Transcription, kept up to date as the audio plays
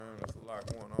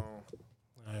got going on?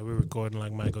 All right, we're recording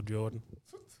like Michael Jordan.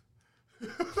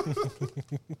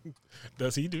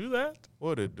 Does he do that?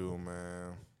 What it do,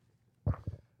 man?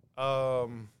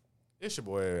 It's your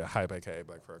boy Hype, aka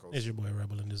Black Freckles. It's your boy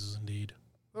Rebel, and this is indeed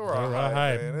The Raw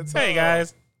Hype, man. It's, hey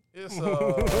guys, it's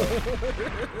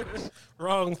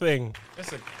wrong thing.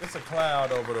 it's a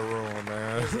cloud over the room,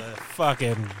 man. It's a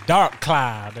fucking dark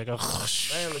cloud. They go,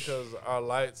 Mainly because our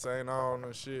lights ain't on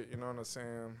and shit. You know what I'm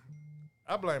saying?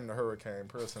 I blame the hurricane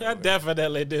personally. I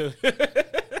definitely do.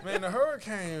 Man, the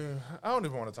hurricane. I don't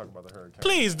even want to talk about the hurricane.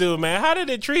 Please do, man. How did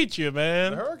it treat you,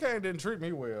 man? The hurricane didn't treat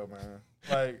me well, man.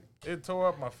 Like, it tore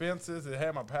up my fences. It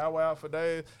had my power out for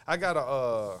days. I got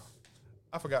a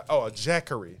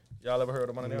Jackery. Y'all ever heard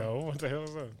of one of them? No, what the hell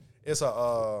is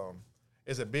that?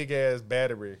 It's a big ass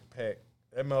battery pack.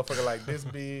 That motherfucker like this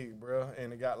big, bro,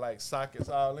 and it got like sockets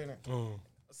all in it.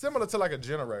 Similar to like a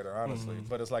generator, honestly,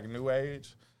 but it's like new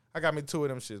age. I got me 2 of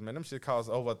them shits, man. Them shit cost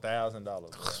over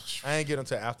 $1,000. I ain't get them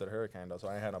till after the hurricane though, so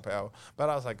I ain't had no power. But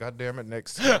I was like, God damn it,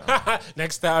 next time.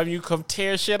 Next time you come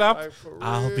tear shit up, Like,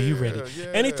 I'll be ready. yeah.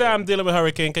 Anytime I'm dealing with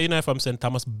hurricane, cause you know if I'm saying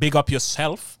Thomas, big up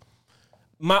yourself.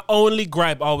 My only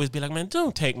gripe always be like, man,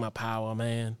 don't take my power,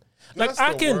 man. Like,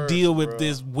 I can deal with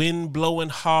this wind blowing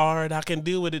hard. I can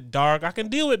deal with it dark. I can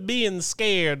deal with being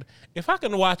scared if I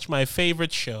can watch my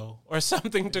favorite show or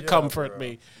something to comfort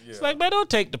me. Yeah. It's like, man, don't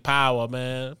take the power,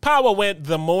 man. Power went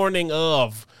the morning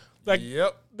of. Like,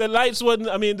 the lights wasn't,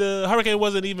 I mean, the hurricane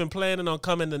wasn't even planning on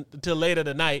coming until later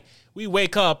tonight. We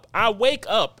wake up. I wake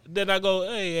up. Then I go,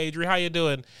 hey, Adri, how you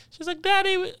doing? She's like,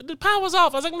 Daddy, the power's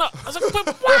off. I was like, no. I was like,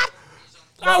 but what?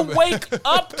 I wake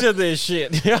up to this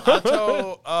shit.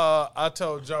 I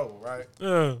told Joe, right?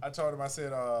 I told him, I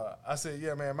said,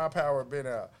 yeah, man, my power been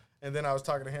out. And then I was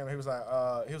talking to him. He was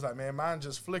like, man, mine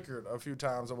just flickered a few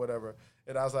times or whatever.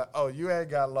 And I was like, oh, you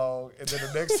ain't got long. And then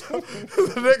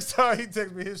the next time he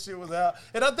texted me, his shit was out.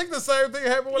 And I think the same thing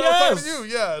happened when I was talking to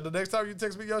you. Yeah, the next time you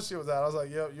text me, your shit was out. I was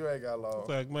like, yep, you ain't got long. It's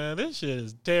like, man, this shit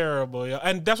is terrible, yo.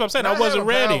 And that's what I'm saying. I wasn't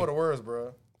ready. The worst,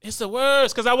 bro. It's the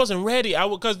worst because I wasn't ready.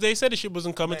 Because they said the shit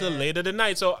wasn't coming till later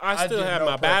tonight. So I still had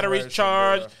my batteries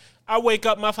charged. Bro. I wake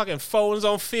up, my fucking phone's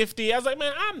on 50. I was like,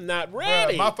 man, I'm not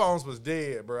ready. Bro, my phones was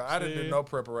dead, bro. I didn't do no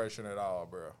preparation at all,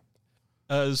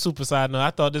 bro. Super side note,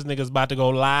 I thought this nigga's about to go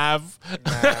live.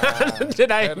 Nah,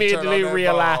 then I immediately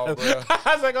realized.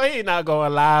 I was like, oh, he not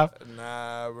going live.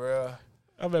 Nah, bro.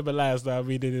 I remember last time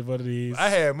we did one of these. I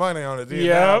had money on it.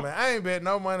 Man. I ain't bet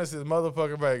no money since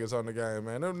motherfucking Vegas on the game,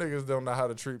 man. Them niggas don't know how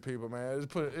to treat people, man.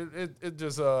 It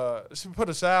just put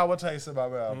a sour taste in my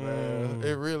mouth, man.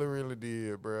 It really, really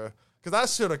did, bro. Because I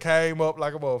should have came up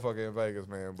like a motherfucker in Vegas,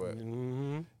 man. But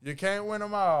you can't win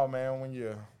them all, man, when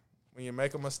you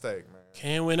make a mistake, man.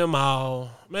 Can't win them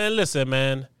all. Man, listen,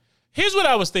 man. Here's what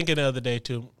I was thinking the other day,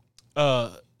 too.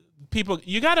 People,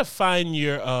 you got to find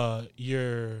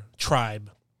your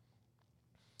tribe.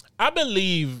 I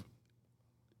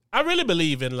really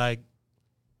believe in like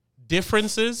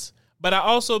differences, but I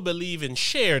also believe in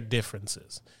shared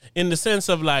differences in the sense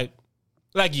of like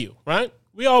you, right?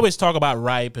 We always talk about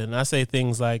ripe, and I say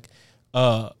things like,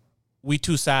 we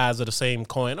two sides of the same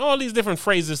coin, all these different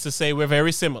phrases to say we're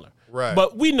very similar. Right.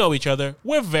 But we know each other.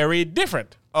 We're very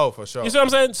different. Oh, for sure. You see what I'm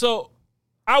saying? So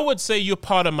I would say you're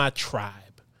part of my tribe.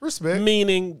 Respect.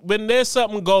 Meaning, when there's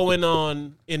something going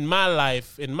on in my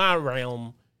life, in my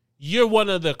realm, you're one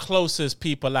of the closest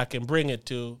people I can bring it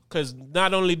to. Because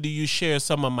not only do you share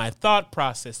some of my thought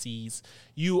processes,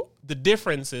 the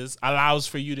differences allows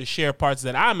for you to share parts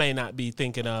that I may not be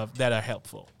thinking of that are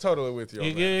helpful. Totally with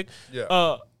you.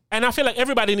 Yeah. And I feel like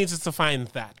everybody needs to find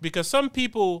that. Because some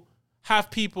people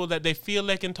have people that they feel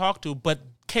they can talk to, but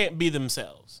can't be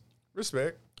themselves.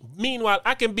 Respect. Meanwhile,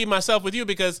 I can be myself with you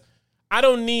because I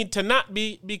don't need to not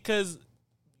be, because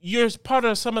you're part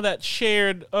of some of that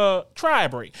shared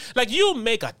tribery. Like, you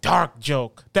make a dark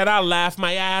joke that I'll laugh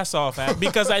my ass off at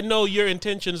because I know your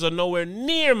intentions are nowhere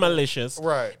near malicious.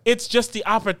 Right. It's just the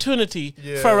opportunity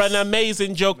for an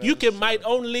amazing joke. Might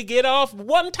only get off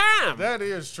one time. That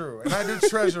is true. And I do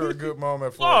treasure a good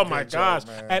moment for oh, my gosh.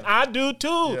 Joke, and I do,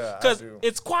 too. Because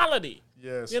it's quality.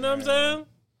 Yes, you know what I'm saying?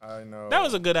 I know. That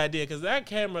was a good idea because that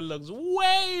camera looks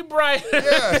way brighter.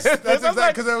 Yes, that's exactly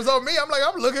because it was on me.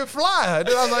 I'm looking fly. And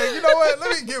then I was like, you know what?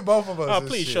 Let me give both of us.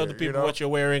 Please show the people what you're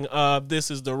wearing.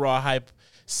 This is the Raw Hype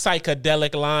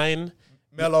psychedelic line.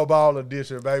 Mellow Ball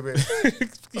edition, baby.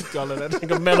 Keep calling that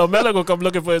nigga Mellow. Mellow gonna come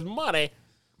looking for his money.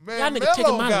 Man,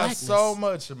 Mellow got so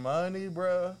much money,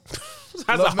 bro.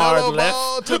 That's a hard left.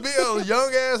 Ball, to be a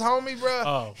young ass homie,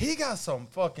 bro. He got some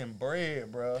fucking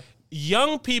bread, bro.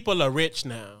 Young people are rich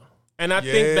now. And I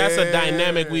think that's a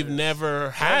dynamic we've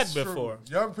never had before.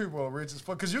 True. Young people are rich as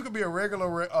fuck. Because you could be a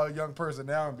regular young person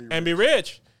now and be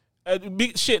rich.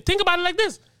 Shit, think about it like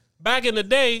this. Back in the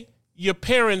day, your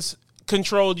parents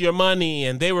controlled your money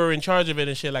and they were in charge of it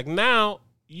and shit. Like now,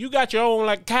 you got your own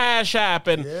like Cash App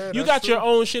and you got your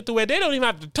own shit to where they don't even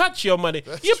have to touch your money.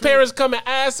 Your parents come and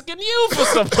asking you for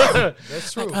something.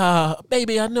 That's true. Like,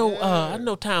 baby, I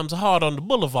know times are hard on the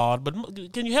boulevard, but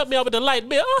can you help me out with the light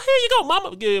bill? Oh, here you go,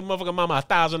 mama. Give your motherfucking mama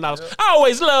 $1,000. I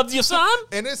always loved you, son.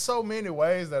 And there's so many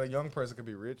ways that a young person can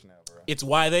be rich now, bro. It's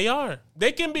why they are.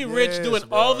 They can be rich doing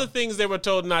all the things they were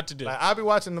told not to do. Like, I be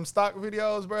watching them stock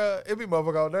videos, bro. It be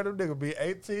motherfucker on there. Them niggas be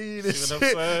 18 and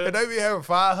shit. And they be having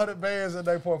 500 bands in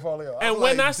their portfolio. And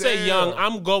when I say young,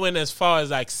 I'm going as far as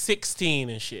like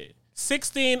 16 and shit.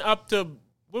 16 up to,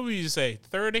 what would you say,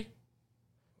 30?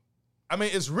 I mean,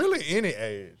 it's really any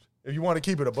age. If you want to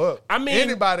keep it a buck. I mean,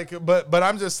 anybody could, but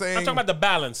I'm just saying. I'm talking about the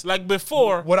balance. Like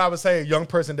before. What I would say, a young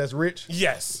person that's rich?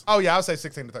 Yes. Oh, yeah, I would say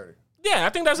 16 to 30. Yeah, I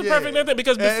think that's a perfect thing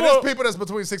because before. And there's people that's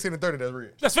between 16 and 30 that's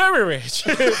rich. That's very rich.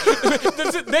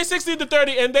 They 16 to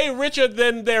 30 and they richer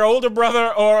than their older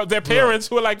brother or their parents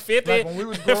who are like 50 like when we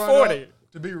was growing 40. Up,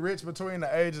 to be rich between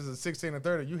the ages of 16 and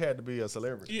 30, you had to be a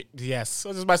celebrity. Yes. I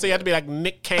was just about to say you had to be like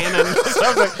Nick Cannon. So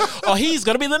I was like, oh, he's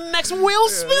going to be the next Will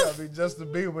Smith. Yeah, be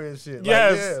Justin Bieber and shit.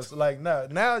 Yes. Like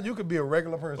now you could be a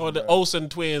regular person. Or the Olsen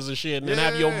twins and shit and then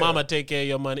have your mama take care of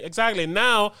your money. Exactly.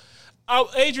 Now,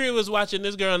 Adrian was watching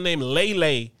this girl named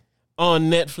Lele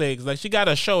on Netflix. Like, she got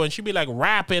a show and she be like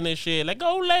rapping and shit. Like,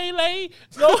 go Lele.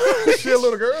 Go. She a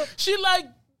little girl? She like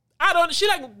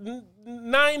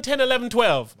 9, 10, 11,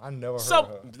 12. I never heard of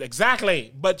her.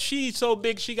 Exactly. But she's so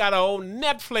big, she got her own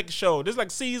Netflix show. This is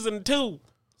like season 2.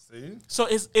 See? So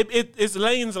it's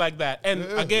lanes like that. And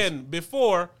again,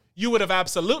 before, you would have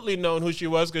absolutely known who she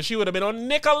was because she would have been on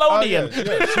Nickelodeon. Oh,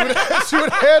 yeah. She would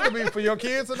have had to be for your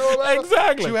kids to know about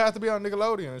Exactly. She would have to be on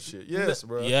Nickelodeon and shit. Yes,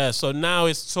 bro. Yeah, so now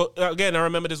it's so again, I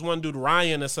remember this one dude,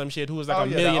 Ryan or some shit, who was like a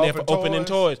millionaire for opening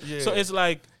toys. Yeah. So it's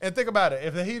like, and think about it,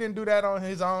 if he didn't do that on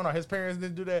his own or his parents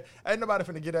didn't do that, ain't nobody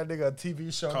finna get that nigga a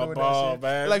TV show doing that shit.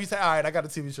 Man. Like you say, all right, I got a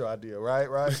TV show idea,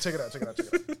 right? Check it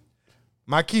out.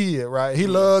 My kid, right? He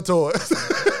love toys.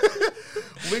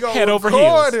 We gonna head over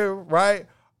record heels, him, right?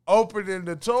 Opening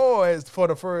the toys for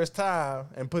the first time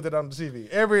and put it on the TV.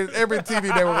 Every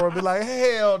TV they were going to be like,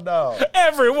 hell no.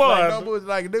 Everyone.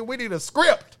 Like, we need a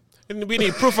script. And we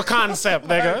need proof of concept,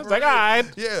 nigga. It's like, all right.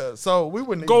 Yeah, so we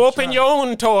wouldn't go open your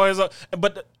own toys.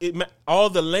 But all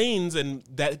the lanes and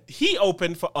that he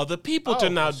opened for other people to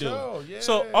now do. Sure, yeah.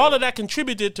 So all of that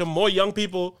contributed to more young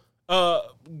people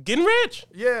getting rich.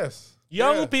 Yes.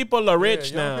 Young people are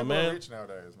rich now, man. Are rich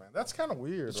nowadays, man. That's kind of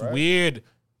weird, It's right? weird.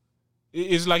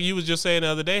 It's like you was just saying the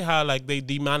other day how like they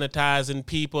demonetizing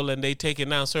people and they taking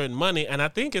down certain money, and I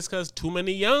think it's because too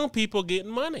many young people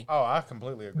getting money. Oh, I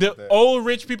completely agree with that. The old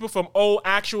rich people from old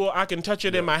actual I can touch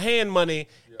it in my hand money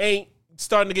ain't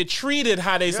starting to get treated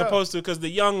how they supposed to because the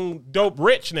young dope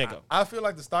rich nigga. I feel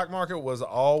like the stock market was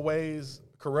always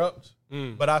corrupt.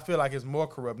 But I feel like it's more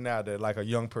corrupt now that like a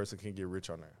young person can get rich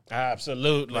on there.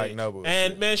 Absolutely. Like no bullshit.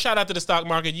 And man, shout out to the stock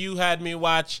market. You had me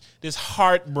watch this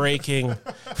heartbreaking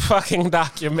fucking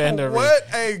documentary.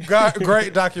 What a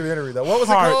great documentary though. What was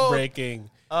it called? Heartbreaking.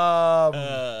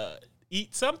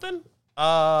 Eat something?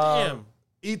 Damn.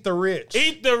 Eat the Rich.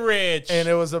 Eat the Rich. And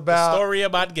it was about the story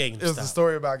about GameStop. It was the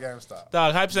story about GameStop.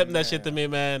 Dog, Hype sent that shit to me,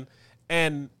 man.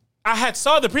 And I had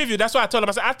saw the preview. That's why I told him.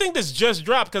 I said, I think this just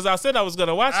dropped because I said I was going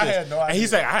to watch this. I had no idea. And he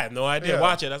said, I had no idea.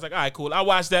 Watch it. I was like, all right, cool. I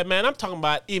watched that, man. I'm talking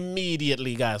about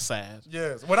immediately got sad.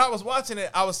 Yes. When I was watching it,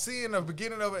 I was seeing the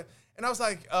beginning of it. And I was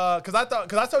like, because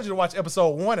I told you to watch episode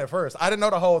 1 at first. I didn't know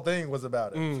the whole thing was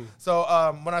about it. So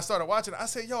when I started watching it, I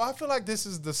said, yo, I feel like this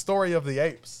is the story of the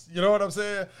apes. You know what I'm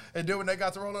saying? And then when they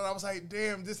got to rolling, I was like,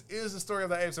 damn, this is the story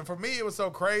of the apes. And for me, it was so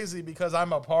crazy because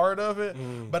I'm a part of it,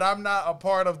 but I'm not a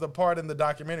part of the part in the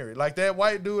documentary. Like that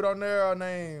white dude on there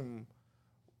named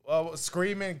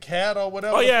Screaming Cat or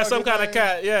whatever. Oh, yeah, some kind of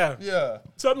cat. Yeah. Yeah.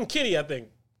 Something kitty, I think.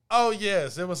 Oh,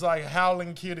 yes. It was like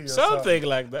Howling Kitty or something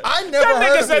like that. I never heard of it.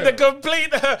 That nigga said the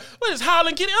complete, what is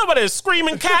Howling Kitty? Oh, but it's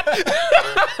Screaming Cat.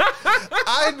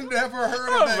 I never heard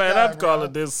of that man, guy, I'm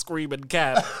calling this Screaming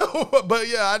Cat. But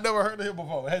yeah, I never heard of him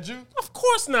before. Had you? Of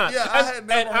course not. Yeah, I had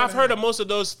never and I've heard of most of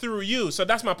those through you, so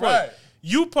that's my point. Right.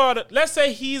 You part of, let's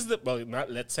say he's the, well, not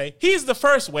let's say, he's the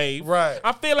first wave. Right.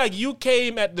 I feel like you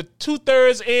came at the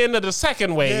 2/3 end of the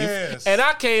second wave. Yes. And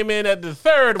I came in at the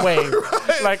third wave.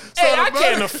 Right. Like, So hey, the I money-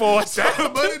 can't afford So that. the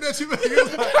money that you make,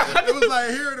 it was like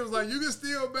here, and it was like, you can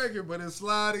still make it, but it's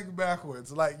sliding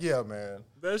backwards. Like, yeah, man.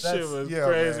 That shit was crazy.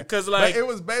 man. Because, like, but it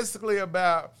was basically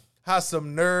about how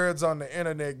some nerds on the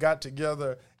internet got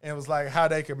together and was like how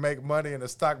they could make money in the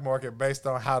stock market based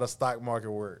on how the stock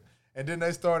market worked. And then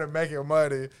they started making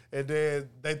money, and then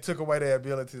they took away their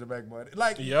ability to make money.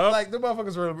 Like the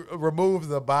motherfuckers removed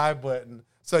the buy button,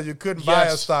 so you couldn't buy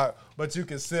a stock, but you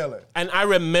could sell it. And I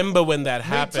remember when that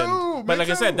happened. But like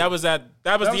I said, that was the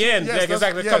end. Yes,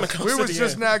 exactly. Yes. We was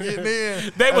just now getting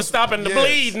in. They were stopping the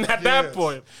bleeding at that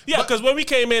point. Yeah, because when we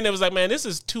came in, it was like, man, this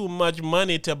is too much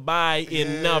money to buy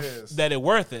enough that it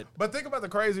worth it. But think about the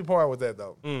crazy part with that,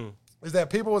 though, is that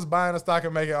people was buying a stock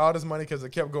and making all this money because it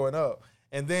kept going up.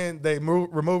 And then they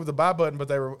removed the buy button, but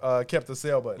they kept the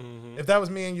sell button. Mm-hmm. If that was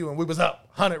me and you and we was up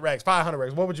 100 racks, 500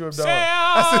 racks, what would you have done? Sell!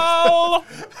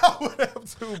 I would have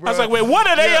too, bro. I was like, wait, what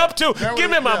are they up to? Give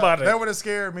me my money. That would have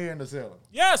scared me into selling.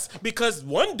 Yes, because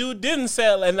one dude didn't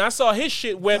sell, and I saw his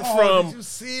shit went from... Did you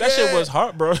see that shit was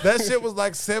hard, bro. That shit was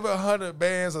like 700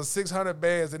 bands or 600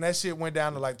 bands, and that shit went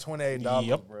down to like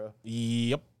 $28, bro.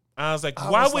 Yep. I was like,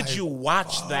 why would you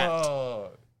watch that?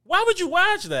 Why would you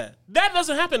watch that? That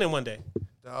doesn't happen in one day.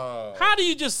 How do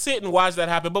you just sit and watch that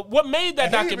happen? But what made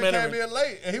that documentary? He came in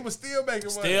late, and he was still making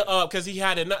money. Still up because he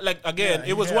had it. Like again,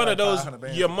 it was one of those.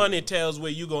 Your money tells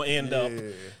where you gonna end up.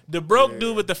 The broke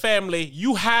dude with the family,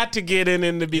 you had to get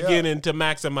in the beginning to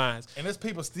maximize. And there's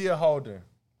people still holding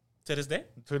to this day.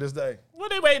 To this day,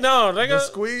 what they waiting on? The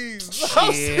squeeze.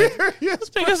 Shit.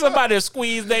 Speaking somebody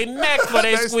squeeze their neck for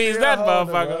they squeeze that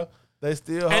motherfucker. Bro. They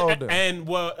still holding. And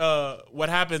what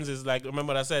happens is like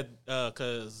remember what I said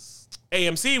because.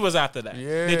 AMC was after that.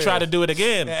 Yeah. They tried to do it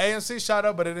again. And AMC shot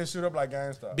up, but it didn't shoot up like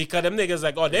GameStop. Because them niggas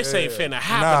like, oh, this ain't finna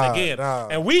happen again.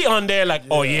 And we on there like,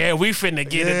 oh, yeah, we finna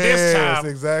get it this time.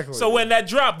 Exactly. So when that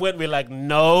drop went, we like,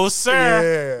 no,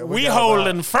 sir. we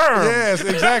holding firm. Yes,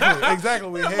 exactly.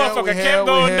 We that motherfucker kept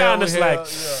going down. It's like...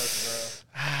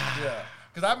 Yeah.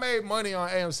 Because I made money on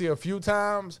AMC a few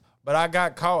times, but I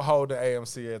got caught holding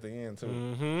AMC at the end, too.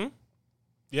 Mm-hmm.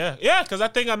 Yeah, because I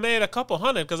think I made a couple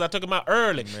hundred because I took them out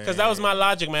early. Because that was my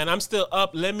logic, man. I'm still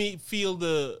up. Let me feel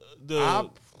the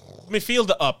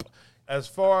up. As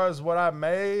far as what I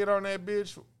made on that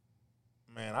bitch,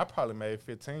 man, I probably made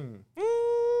 15.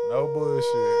 No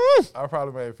bullshit. I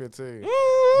probably made 15.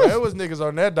 But it was niggas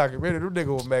on that documentary. Them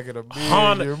niggas was making a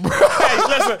million. Hey,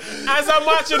 listen. As I'm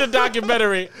watching the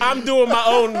documentary, I'm doing my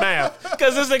own math.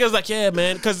 Because this nigga's like, yeah,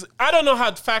 man. Because I don't know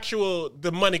how factual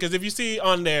the money. Because if you see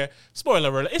on there, spoiler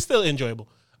alert, it's still enjoyable.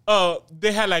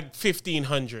 They had like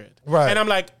 1,500. Right. And I'm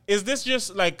like, is this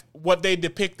just like what they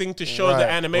depicting to show the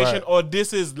animation? Or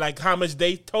this is like how much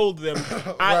they told them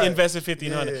I invested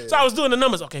 1,500. Yeah. So I was doing the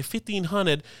numbers. Okay,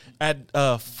 1,500 at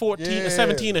 14 or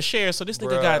 17 a share. So this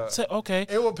nigga got, okay.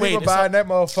 It was people buying that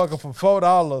motherfucker for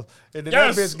 $4. And then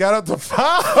that bitch got up to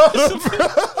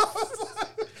 $5.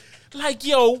 Like,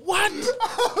 yo, what?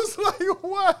 I was like,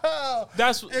 wow.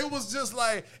 It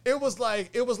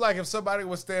was like if somebody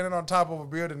was standing on top of a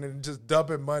building and just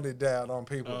dumping money down on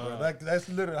people, bro. That's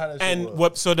literally how that shit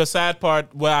was. So the sad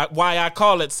part, why I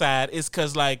call it sad, is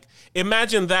because, like,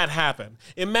 imagine that happened.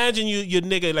 Imagine you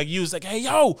nigga, like, you was like, hey,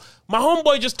 yo, my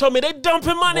homeboy just told me they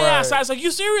dumping money outside. I was like,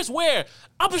 you serious? Where?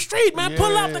 Up the street, man.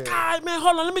 Pull up the car. Man,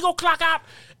 hold on. Let me go clock out.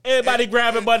 Everybody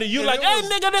grabbing money. You like, hey,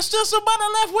 nigga, there's still some money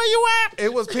left. Where you at?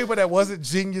 It was people that wasn't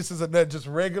geniuses and that just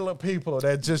regular people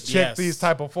that just checked these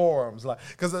type of forums. Like,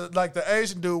 because like the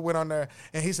Asian dude went on there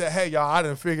and he said, hey, y'all, I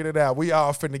done figured it out. We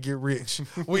all finna get rich.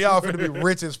 We all finna be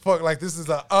rich as fuck. Like, this is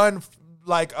a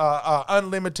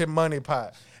unlimited money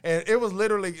pot. And it was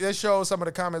literally, it showed some of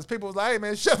the comments. People was like, hey,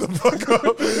 man, shut the fuck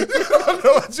up. You don't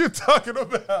know what you're talking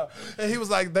about. And he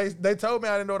was like, they told me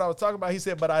I didn't know what I was talking about. He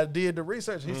said, but I did the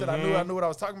research. He said, I knew what I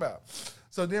was talking about.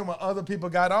 So then when other people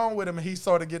got on with him, he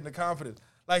started getting the confidence.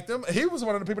 Like them, he was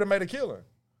one of the people that made a killing.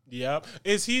 Yep.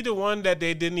 Is he the one that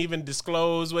they didn't even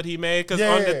disclose what he made? Because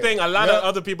on the thing, a lot of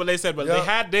other people, they said, well, they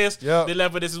had this, they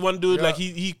left with this one dude, like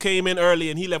he came in early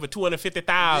and he left with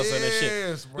 250,000 and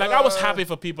shit. Bro. Like, I was happy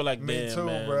for people like me too,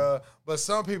 man. Bro. But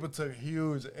some people took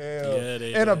huge L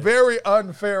in a very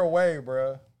unfair way,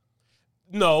 bro.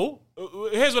 No.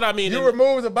 Here's what I mean. You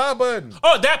removed the buy button.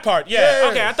 Oh, that part. Yeah.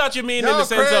 Okay, I thought you mean in the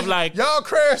sense of like... Y'all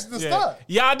crashed the stock.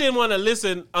 Y'all didn't want to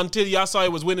listen until y'all saw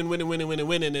it was winning, and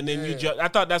then you just... I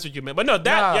thought that's what you meant. But no,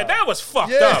 that was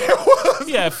fucked up. It was.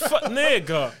 Yeah,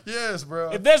 nigga. Yes,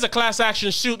 bro. If there's a class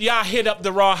action shoot, y'all hit up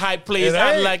the raw hype, please.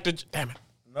 I'd like to... Damn it.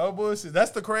 No bullshit.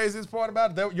 That's the craziest part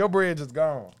about it. Your bridge is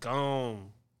gone. Gone.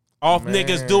 Off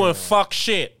niggas doing fuck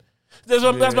shit. That's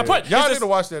my point. Y'all need to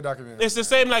watch that documentary. It's the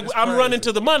same like I'm running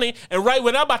to the money, and right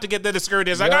when I'm about to get there, the security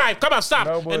is like, all right, come on, stop.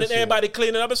 And then everybody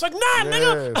cleaning up. It's like, nah,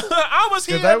 nigga, I was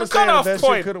here at the cutoff point.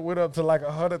 That shit could have went up to like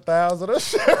 100,000 a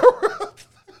share.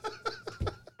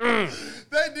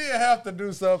 They did have to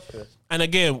do something. And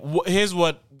again, here's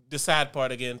what the sad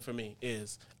part again for me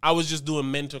is. I was just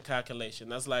doing mental calculation.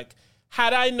 That's like,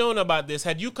 had I known about this,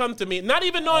 had you come to me, not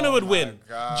even knowing it would win,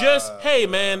 just, hey,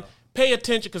 man, pay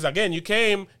attention. Because, again, you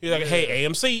came, you're like, hey,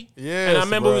 AMC. Yes, and I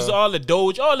remember it was all the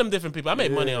Doge, all them different people. I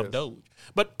made money off Doge.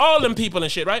 But all them people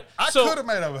and shit, right? I could have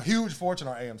made a huge fortune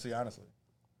on AMC, honestly.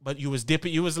 But you was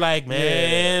dipping. You was like,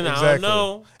 man, exactly. I don't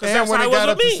know. And when it got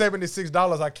up to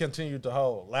 $76, I continued to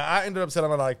hold. Like I ended up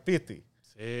selling at like 50.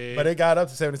 But it got up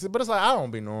to 76. But it's like, I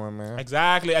don't be knowing, man.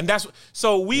 Exactly. And that's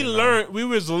so we learned. We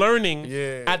was learning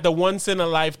at the once in a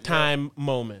lifetime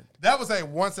moment. That was a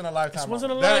once in a lifetime. It's once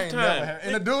in a lifetime.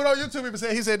 And the dude on YouTube even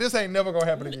said, he said, this ain't never gonna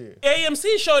happen again.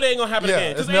 AMC showed it ain't gonna happen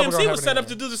again. Because AMC was set up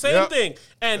to do the same thing.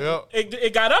 And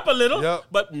it got up a little,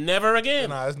 but never again.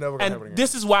 Nah, it's never gonna happen again. And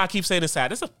this is why I keep saying it's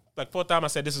sad. This is like fourth time I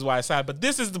said this is why it's sad. But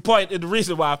this is the point and the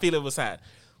reason why I feel it was sad.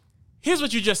 Here's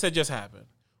what you just said just happened.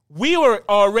 We were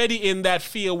already in that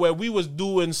field where we was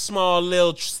doing small,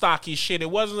 little, stocky shit. It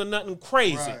wasn't nothing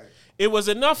crazy. Right. It was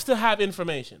enough to have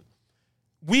information.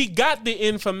 We got the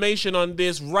information on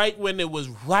this right when it was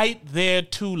right there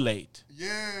too late.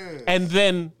 Yes. And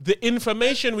then the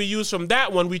information we used from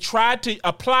that one, we tried to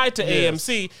apply to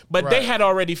AMC, but they had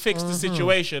already fixed the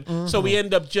situation. So we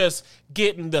end up just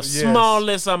getting the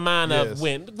smallest amount of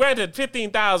win. Granted,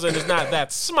 15,000 is not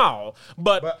that small,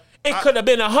 but it could have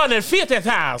been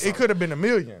 150,000. It could have been $1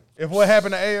 million. If what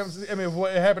happened to AMC, I mean, if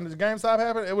what happened to GameStop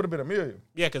happened, it would have been $1 million.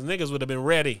 Yeah, because niggas would have been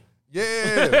ready.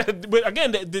 Yeah. But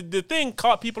again, the thing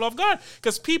caught people off guard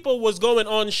because people was going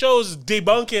on shows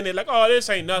debunking it like, oh, this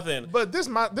ain't nothing. But this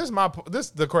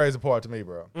is the crazy part to me,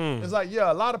 bro. It's like,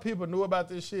 a lot of people knew about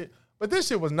this shit, but this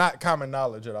shit was not common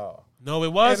knowledge at all. No,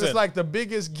 it wasn't. And it's like the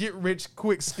biggest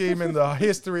get-rich-quick scheme in the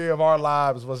history of our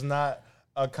lives was not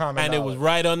a common knowledge. It was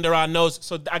right under our nose.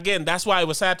 So again, that's why it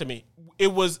was sad to me.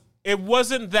 It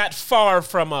wasn't that far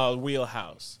from a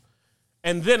wheelhouse.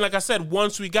 And then, like I said,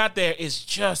 once we got there, it's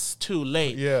just too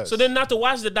late. Yes. So then not to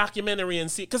watch the documentary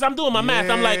and see, because I'm doing my math.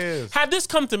 I'm like, had this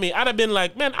come to me, I'd have been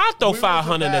like, man, I'll throw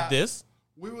 500 at this.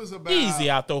 We was about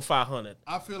easy. I'll throw 500.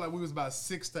 I feel like we was about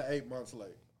 6 to 8 months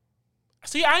late.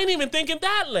 See, I ain't even thinking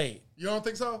that late. You don't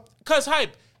think so? Cause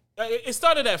hype, it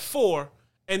started at 4,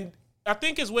 and I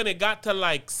think it's when it got to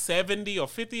like 70 or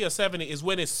 50 or 70 is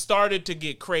when it started to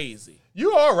get crazy.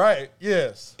 You all right?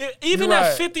 Yes. Even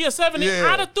at 50 or 70,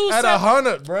 I'd have threw at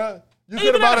 100, bro. You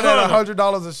could have bought it at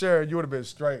 $100 a share, and you would have been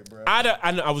straight, bro.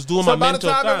 I was doing my mental. So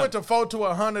by the time it went to 4 to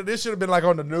 100, this should have been like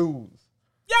on the news.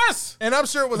 Yes. And I'm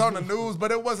sure it was on the news,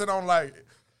 but it wasn't on like.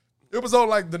 It was on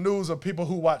like the news of people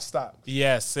who watch stocks.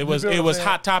 Yes, it was. It was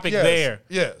hot topic there.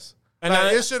 Yes. And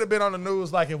like, it should have been on the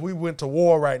news like if we went to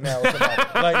war right now.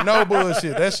 Like, no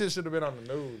bullshit. That shit should have been on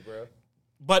the news, bro.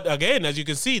 But again, as you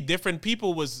can see, different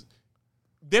people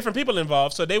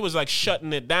involved. So they was like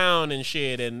shutting it down and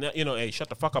shit. And, hey, shut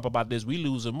the fuck up about this. We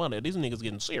losing money. These niggas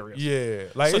getting serious. Yeah.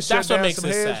 Like, so that's what makes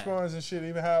it sad. Hedge funds and shit,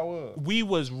 even how it was. We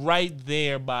was right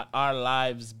there by our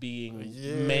lives being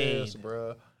made. Yes,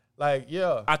 bro. Like,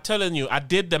 yeah. I'm telling you, I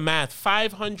did the math.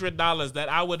 $500 that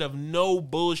I would have no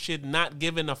bullshit, not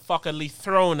giving a fuckerly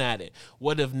thrown at it,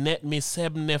 would have net me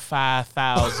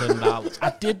 $75,000.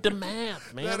 I did the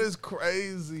math, man. That is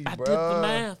crazy, bro. I did the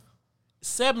math.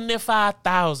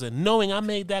 $75,000, knowing I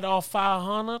made that off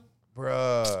 500.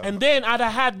 Bruh. And then I'd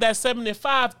have had that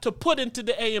 75 to put into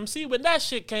the AMC when that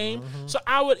shit came. So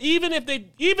I would, even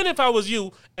if I was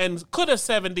you and could have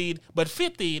 70'd but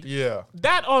 50'd,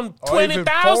 that on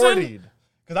 20,000.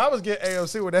 Because I was getting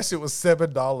AMC when that shit was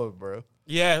 $7, bro.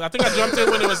 Yeah, I think I jumped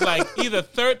in when it was like either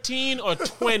 13 or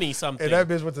 20 something. And that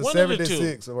bitch went to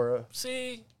 76, bro.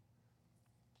 See?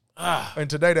 And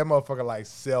today that motherfucker like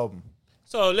 7.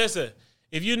 So listen.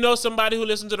 If you know somebody who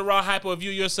listens to the Raw Hype, or if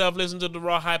you yourself listen to the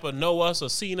Raw Hype, or know us or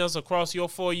seen us across your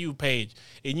For You page,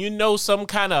 and you know some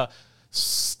kind of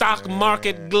stock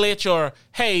market glitch, or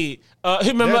hey,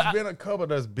 remember there's been a couple.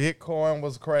 There's Bitcoin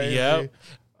was crazy. Yep.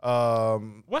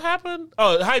 What happened?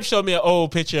 Oh, Hype showed me an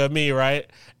old picture of me, right?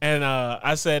 And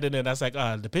I said, and then I was like,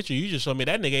 the picture you just showed me,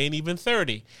 that nigga ain't even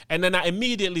 30. And then I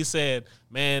immediately said,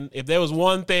 man, if there was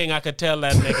one thing I could tell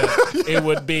that nigga, it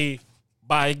would be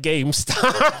buy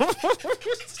GameStop.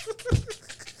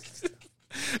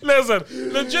 Listen,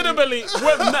 legitimately,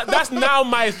 that's now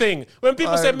my thing. When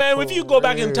people say, man, if you go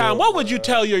back in time, what would you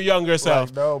tell your younger self?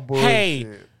 Like, no bullshit. Hey,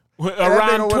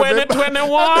 around 2021?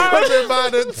 I've been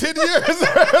buying it 10 years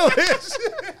early.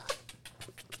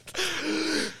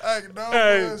 Like, no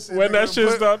bullshit. When that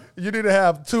shit's done, you need to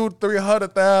have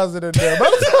 200,000-300,000 in there.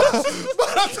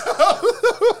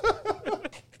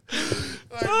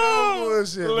 Like, no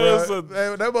bullshit, listen,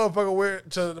 listen. That motherfucker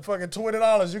went to the fucking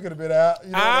 $20. You could have been out.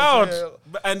 You know out.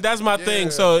 And that's my thing.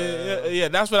 So, yeah,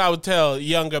 that's what I would tell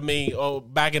younger me,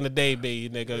 back in the day,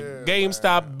 nigga. Yeah,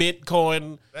 GameStop,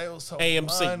 Bitcoin, there was so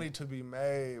AMC. money to be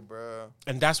made, bro.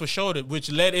 And that's what showed it,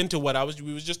 which led into what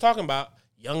we was just talking about.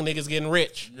 Young niggas getting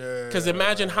rich. Yeah. Because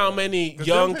imagine how many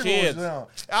young kids.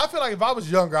 I feel like if I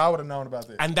was younger, I would have known about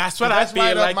this. And that's what I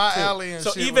feel like. My alley and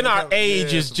so shit even our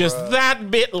age is just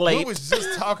that bit late. We was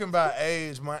just talking about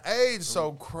age. My age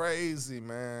so crazy,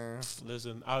 man.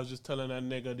 Listen, I was just telling that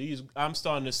nigga, I'm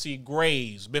starting to see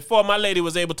grays. Before my lady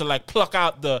was able to like pluck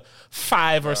out the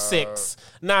 5 or 6.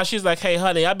 Now she's like, hey,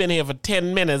 honey, I've been here for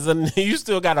 10 minutes and you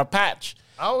still got a patch.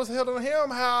 I was telling him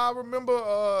how I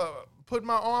remember put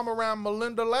my arm around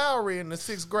Melinda Lowry in the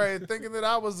 6th grade thinking that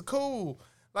I was cool.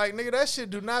 Like, nigga, that shit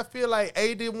do not feel like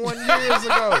 81 years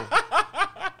ago.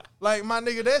 Like, my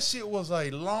nigga, that shit was a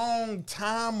long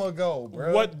time ago,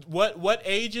 bro. What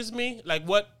ages me? Like,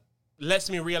 what lets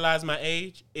me realize my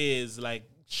age is, like,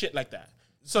 shit like that.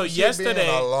 So, yesterday,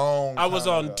 I was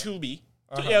on Tubi.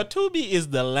 Yeah, Tubi is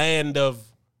the land of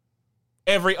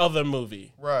every other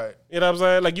movie. Right. You know what I'm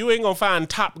saying? Like, you ain't gonna find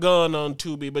Top Gun on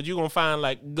Tubi, but you gonna find,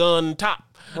 like, Gun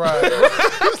Top. Right.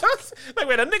 Like,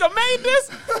 wait, a nigga made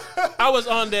this? I was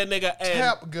on there, nigga, and...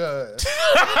 Tap Gun.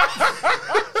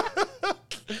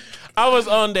 I was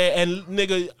on there, and,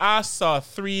 nigga, I saw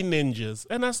 3 ninjas.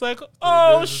 And I was like,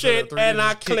 oh, shit. And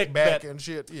I clicked back that. And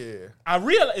shit, yeah. I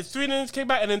realized 3 ninjas kick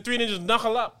back, and then 3 ninjas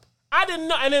knuckle up. I didn't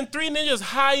know. And then 3 ninjas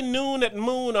high noon at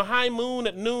moon or high moon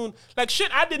at noon. Like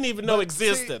shit I didn't even know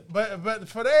existed. See, but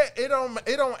for that, it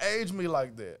don't age me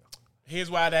like that. Here's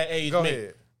why that aged me. Go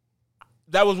ahead.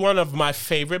 That was one of my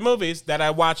favorite movies that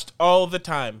I watched all the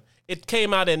time. It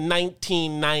came out in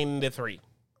 1993.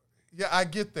 Yeah, I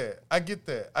get that.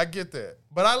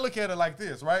 But I look at it like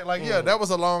this, right? Like, yeah, that was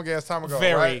a long ass time ago.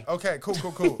 Very. Right? Okay,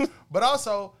 cool. But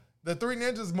also, the 3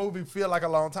 Ninjas movie feel like a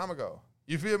long time ago.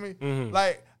 You feel me? Mm-hmm.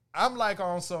 Like, I'm like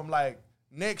on some, like,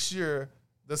 next year,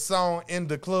 the song In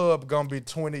the Club gonna be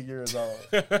 20 years old.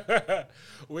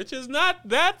 Which is not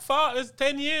that far. It's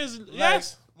 10 years.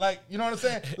 Yes. Like, you know what I'm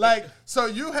saying? Like, so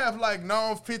you have, like,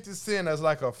 known 50 Cent as,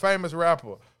 like, a famous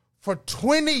rapper for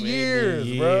 20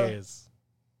 years, bro.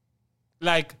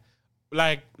 Like,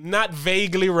 not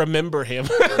vaguely remember him.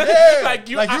 Yeah. like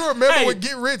you remember when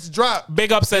Get Rich dropped.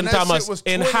 Big up St. Thomas.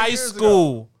 In high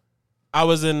school, I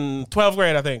was in 12th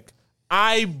grade, I think.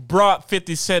 I brought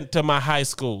 50 Cent to my high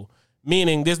school,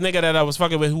 meaning this nigga that I was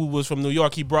fucking with who was from New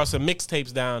York, he brought some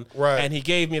mixtapes down, and he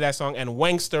gave me that song, and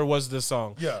Wankster was the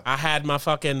song. Yeah. I had my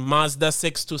fucking Mazda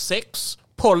 626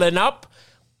 pulling up,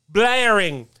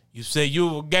 blaring, you say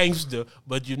you a gangster,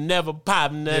 but you never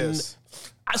pop nothing. Yes.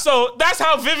 So that's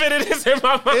how vivid it is in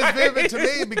my mind. It's vivid to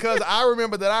me because I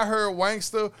remember that I heard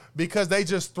Wankster because they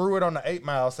just threw it on the 8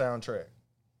 Mile soundtrack.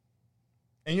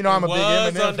 And you know I'm a big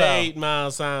Eminem fan. On the 8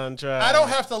 Mile soundtrack. I don't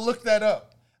have to look that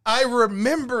up. I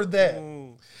remember that.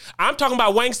 I'm talking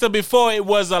about Wankster before it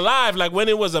was alive, like when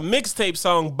it was a mixtape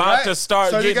song about to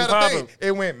start getting popping.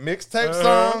 It went mixtape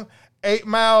song, 8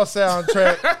 Mile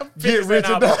soundtrack, Get Rich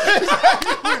or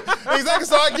Die. Exactly.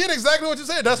 So I get exactly what you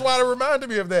said. That's why it reminded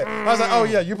me of that. I was like, oh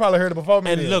yeah, you probably heard it before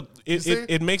me. And look,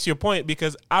 it makes your point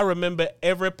because I remember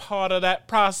every part of that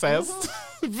process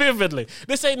vividly.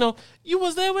 This ain't no, you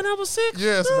was there when I was 6.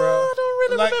 Yes, bro. I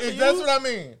don't really remember That's what I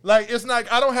mean. Like, it's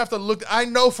like, I don't have to look. I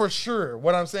know for sure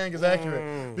what I'm saying is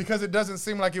accurate because it doesn't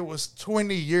seem like it was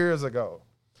 20 years ago.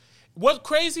 What's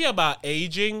crazy about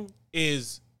aging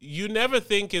is you never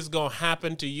think it's going to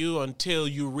happen to you until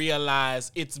you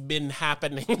realize it's been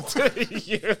happening to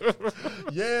you.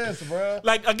 Yes, bro.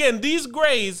 Like, again, these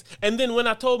grays, and then when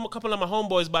I told a couple of my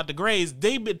homeboys about the grays,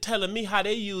 they been telling me how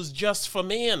they use Just for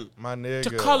Men my nigga, to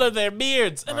color their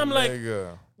beards. And I'm like,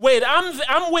 nigga. Wait,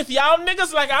 I'm with y'all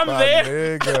niggas like I'm my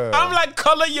there. Nigga. I'm like,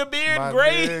 color your beard my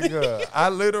gray. Nigga. I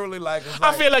literally like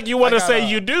I feel like you want to say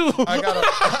you do. I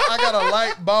got a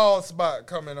light bald spot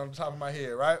coming on the top of my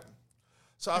head, right?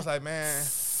 So I was like, man,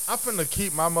 I'm finna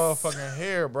keep my motherfucking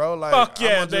hair, bro. Like, fuck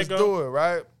yeah, I'm gonna just do it,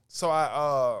 right? So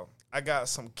I got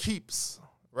some keeps,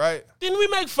 right? Didn't we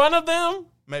make fun of them?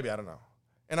 Maybe, I don't know.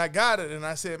 And I got it, and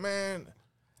I said, man.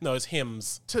 No, it's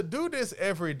hymns. To do this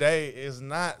every day is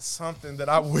not something that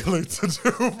I'm willing to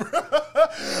do, bro.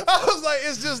 I was like,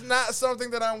 it's just not something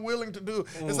that I'm willing to do.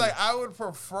 It's like, I would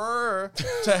prefer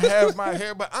to have my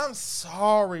hair, but I'm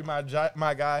sorry, my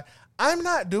guy. I'm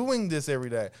not doing this every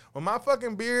day. When my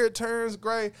fucking beard turns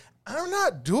gray, I'm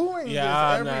not doing this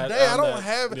every day. I don't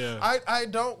have. I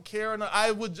don't care enough.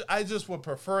 I just would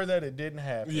prefer that it didn't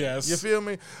happen. Yes, you feel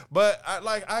me? But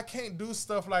I can't do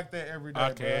stuff like that every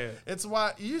day, bro. It's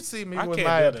why you see me with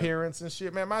my appearance and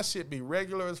shit, man. My shit be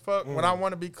regular as fuck. When I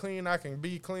want to be clean, I can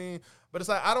be clean. But it's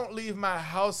like I don't leave my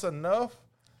house enough.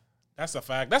 That's a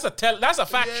fact. That's a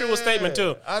factual statement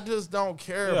too. I just don't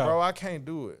care, bro. I can't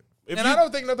do it, I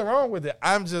don't think nothing wrong with it.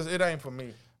 It ain't for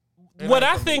me. What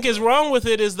I think is wrong with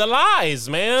it is the lies,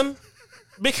 man.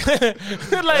 Because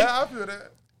I feel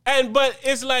that. But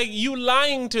it's like you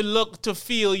lying to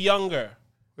feel younger.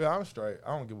 Yeah, I'm straight.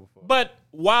 I don't give a fuck. But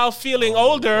while feeling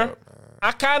older,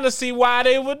 I kind of see why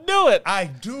they would do it. I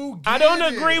do. I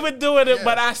don't agree with doing it,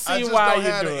 but I see why you do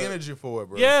it. I don't have the energy for it,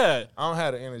 bro. Yeah, I don't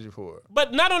have the energy for it.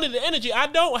 But not only the energy, I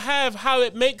don't have how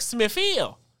it makes me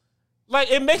feel. Like,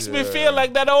 it makes me feel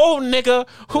like that old nigga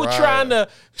who trying to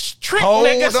trick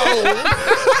niggas.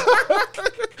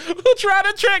 Who trying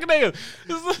to trick niggas.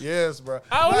 Yes, bro.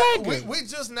 I like it. We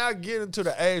just now getting to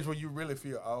the age where you really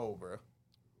feel old, bro.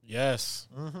 Yes.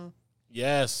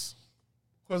 Yes.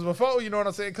 Because before, you know what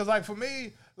I'm saying? Because, like, for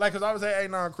me, like, because I was at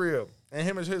A9 crib, and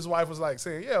him and his wife was, like,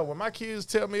 saying, yeah, when my kids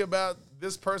tell me about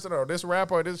this person or this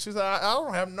rapper or this, she said, I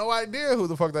don't have no idea who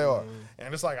the fuck they are.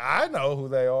 And it's like, I know who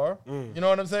they are. You know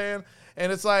what I'm saying? And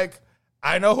it's like,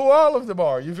 I know who all of them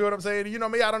are. You feel what I'm saying? You know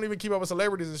me, I don't even keep up with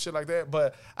celebrities and shit like that.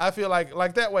 But I feel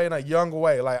like that way in a young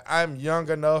way. Like, I'm young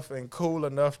enough and cool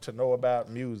enough to know about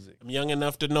music. I'm young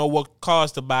enough to know what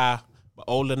cars to buy, but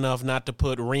old enough not to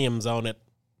put rims on it.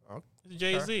 Okay.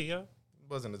 Jay-Z, yeah.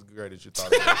 Wasn't as great as you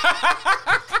thought it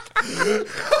was.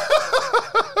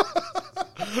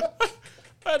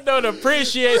 I don't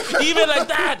appreciate even like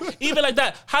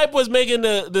that. Hype was making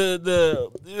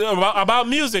the about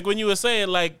music when you were saying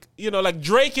like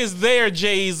Drake is there,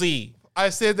 Jay-Z. I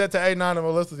said that to A9 and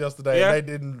Melissa yesterday, and they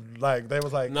didn't like. They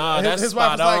was like, "Nah, that's his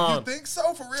wife was like, you think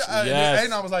so for real?" Yes.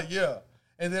 And A9 was like, "Yeah,"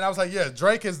 and then I was like, "Yeah,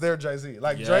 Drake is there, Jay-Z.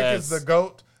 Like Drake is the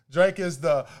GOAT." Drake is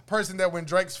the person that when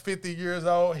Drake's 50 years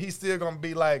old, he's still going to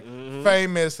be like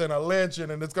famous and a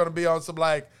legend. And it's going to be on some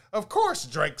like, of course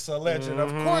Drake's a legend.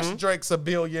 Of course Drake's a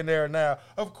billionaire now.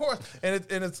 Of course. And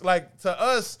it's like to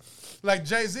us, like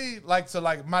Jay-Z, like to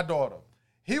like my daughter.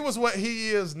 He was what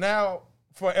he is now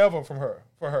forever for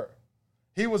her.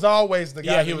 He was always the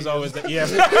guy. Yeah, he was always the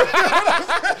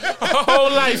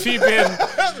whole life he been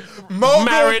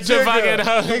married to fucking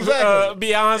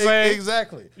Beyonce.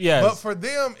 Exactly. Yes. But for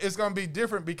them, it's going to be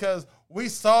different because we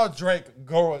saw Drake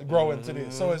grow into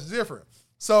this. So it's different.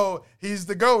 So he's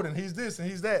the GOAT and he's this and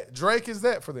he's that. Drake is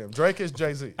that for them. Drake is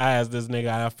Jay-Z. I asked this nigga,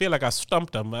 I feel like I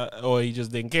stumped him or he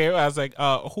just didn't care. I was like,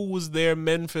 who was there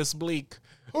Memphis Bleak?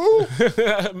 Who?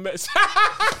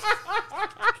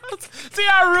 See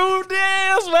how rude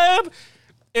this is, man?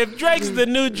 If Drake's the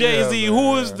new Jay-Z,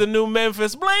 who is the new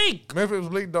Memphis Bleak? Memphis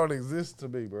Bleak don't exist to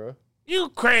me, bro. You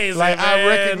crazy, like, man. I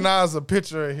recognize a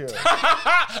picture in here.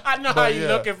 I know how you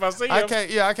look if I see him.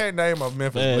 I can't name a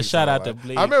Memphis Bleak. Shout out to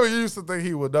Bleak. I remember you used to think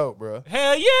he was dope, bro.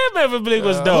 Hell yeah, Memphis Bleak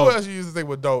was dope. Who else you used to think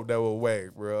was dope that was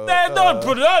whack, bro? Man, don't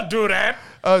do that.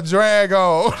 Drag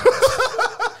On.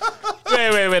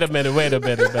 Wait a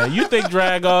minute, man. You think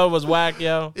Drag On was whack,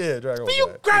 yo? Yeah, Drag On was you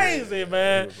whack. Crazy,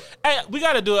 man. Hey, we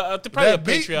got to do probably a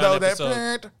Patreon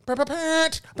episode. Boy,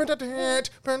 that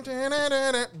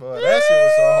shit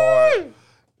was so hard.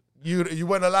 You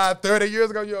went alive 30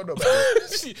 years ago, you don't know about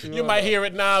it. You might hear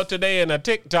it now today in a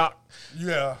TikTok.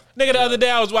 Yeah. Nigga, the other day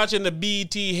I was watching the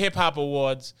BET Hip Hop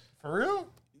Awards. For real?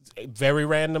 Very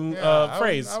random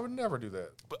phrase. I would never do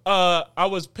that. I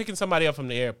was picking somebody up from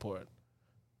the airport.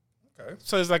 Okay.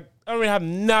 So it's like, I don't really have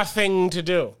nothing to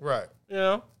do. Right. You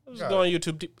know? I just go on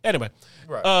YouTube. Anyway.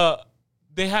 Right.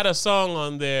 They had a song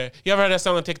on there. You ever heard that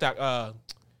song on TikTok?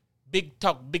 Big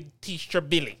Talk, Big T-shirt,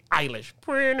 Billie Eilish.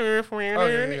 Oh,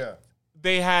 yeah.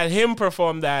 They had him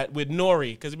perform that with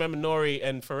Nori. Because remember Nori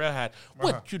and Pharrell had,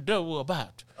 what you do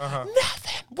about?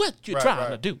 Nothing. What you trying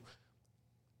to do?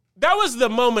 That was the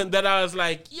moment that I was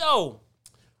like, yo,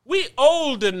 we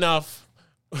old enough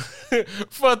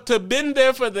to been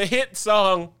there for the hit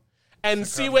song and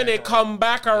see when they come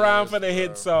back around for the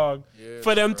hit song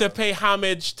for them to pay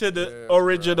homage to the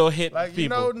original hit like, people. You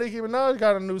know, Nicki Minaj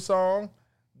got a new song.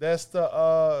 That's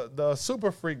the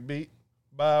Super Freak beat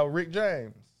by Rick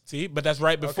James. See, but that's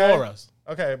right before us.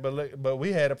 Okay, but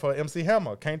we had it for MC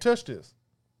Hammer. Can't touch this.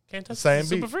 Can't touch Same this.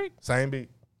 beat. Super Freak. Same beat.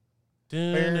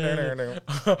 See, I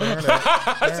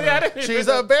didn't She's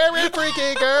a very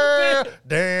freaky girl.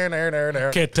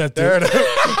 Can't touch this.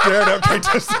 Can't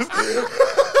touch this.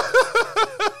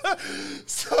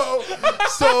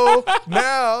 So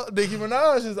now Nicki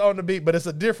Minaj is on the beat, but it's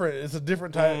a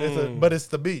different type. But it's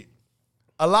the beat.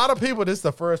 A lot of people, this is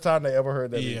the first time they ever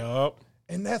heard that beat.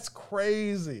 And that's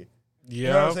crazy. You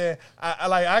know what I'm saying?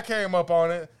 I came up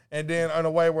on it. And then in a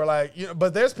way where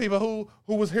but there's people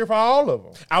who was here for all of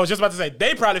them. I was just about to say,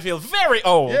 they probably feel very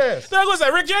old. Yes. They're going to say,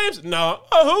 Rick James? No.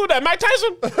 Oh, who that? Mike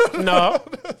Tyson? No.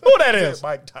 Who that is?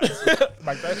 Mike Tyson.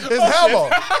 Mike Tyson. It's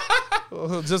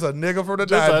Helmo. Just a nigga for the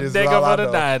 90s. Just a nigga for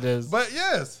the 90s. But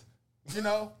yes,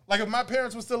 if my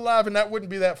parents were still alive and that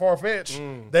wouldn't be that far-fetched,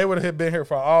 they would have been here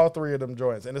for all three of them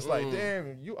joints. And it's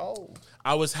damn, you old.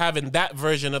 I was having that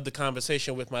version of the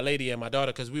conversation with my lady and my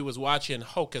daughter because we was watching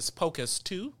Hocus Pocus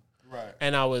 2. Right.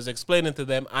 And I was explaining to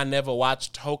them I never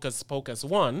watched Hocus Pocus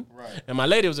 1. Right. And my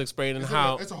lady was explaining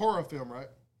how... It's a horror film, right?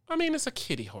 I mean, it's a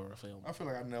kiddie horror film. I feel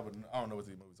like I don't know what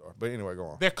these movies are. But anyway, go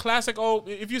on. They're classic old...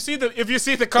 If you see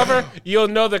the cover, you'll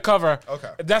know the cover.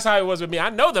 Okay. That's how it was with me. I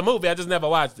know the movie. I just never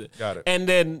watched it. Got it. And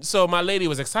then, so my lady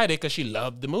was excited because she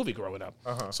loved the movie growing up.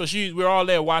 Uh-huh. So we're all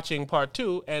there watching part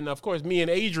 2. And, of course, me and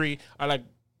Adri are,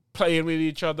 playing with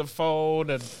each other's phone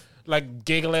and...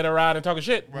 giggling around and talking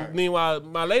shit. Right. Meanwhile,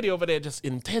 my lady over there just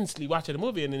intensely watching the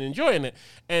movie and enjoying it.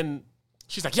 And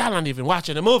she's like, y'all not even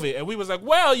watching the movie. And we was like,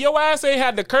 well, your ass ain't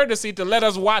had the courtesy to let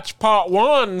us watch part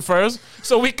 1 first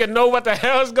so we can know what the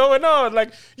hell's going on.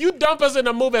 You dump us in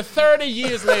a movie 30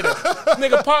 years later.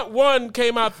 Nigga, part 1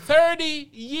 came out 30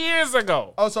 years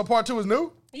ago. Oh, so part 2 is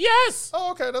new? Yes.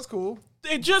 Oh, okay, that's cool.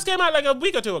 It just came out a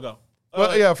week or two ago.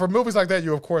 Well, yeah, for movies like that,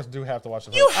 you of course do have to watch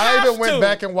it. I even went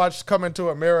back and watched Coming to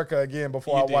America again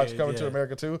before I watched Coming to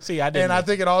America 2. See, I didn't. And I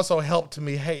think it also helped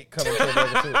me hate Coming to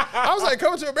America 2. I was like,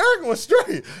 Coming to America was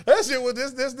straight. That shit was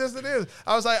this, it is.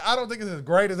 I was like, I don't think it's as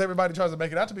great as everybody tries to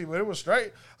make it out to be, but it was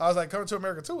straight. I was like, Coming to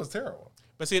America 2 was terrible.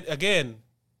 But see, again,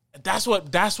 that's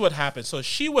what happened. So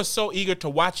she was so eager to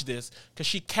watch this because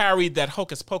she carried that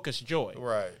Hocus Pocus joy.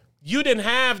 Right. You didn't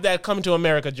have that Come to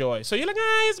America joy. So you're like,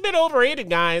 it's a bit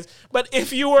overrated, guys. But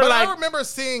if you were I remember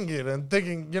seeing it and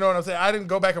thinking, you know what I'm saying? I didn't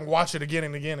go back and watch it again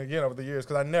and again and again over the years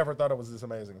because I never thought it was this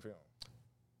amazing film.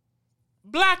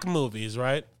 Black movies,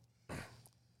 right?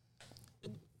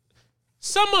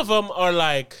 Some of them are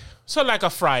like a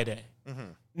Friday.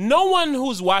 Mm-hmm. No one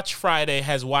who's watched Friday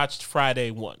has watched Friday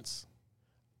once.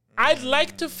 I'd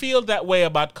like to feel that way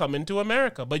about Coming to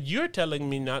America, but you're telling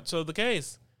me not so the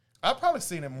case. I've probably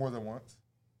seen it more than once.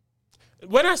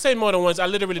 When I say more than once, I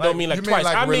literally don't mean twice.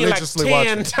 I mean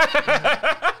 10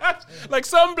 times.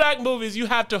 Some black movies you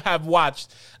have to have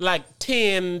watched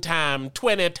 10 times,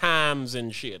 20 times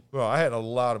and shit. Well, I had a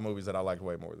lot of movies that I liked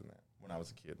way more than that when I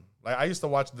was a kid. I used to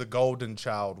watch The Golden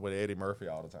Child with Eddie Murphy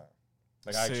all the time.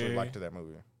 I actually liked that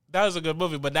movie. That was a good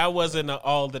movie, but that wasn't an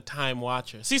all-the-time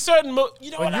watcher. See, certain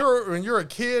movies... When you're a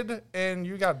kid and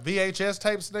you got VHS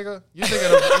tapes, nigga, you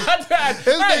thinking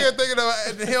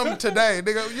of him today.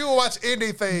 Nigga, you will watch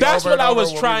anything. That's what I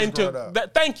was trying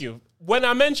to... Thank you. When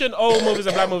I mentioned old movies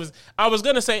and black movies, I was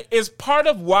going to say it's part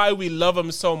of why we love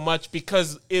them so much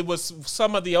because it was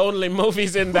some of the only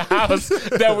movies in the house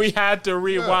that we had to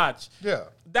rewatch. Yeah.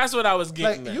 That's what I was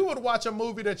getting at. You would watch a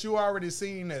movie that you already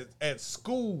seen at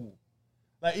school.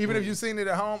 Even if you've seen it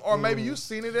at home, or maybe you've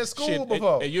seen it at school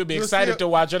before. And you'd be excited to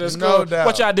watch it at school. No doubt.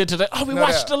 What y'all did today? Oh, we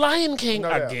watched The Lion King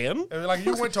again.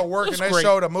 You went to work and they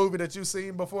showed a movie that you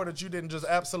seen before that you didn't just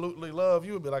absolutely love.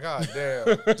 You would be like, damn.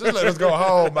 Just let us go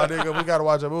home, my nigga. We got to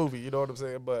watch a movie. You know what I'm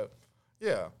saying? But,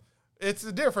 yeah. It's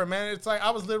different, man. It's I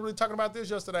was literally talking about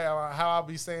this yesterday, how I'll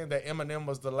be saying that Eminem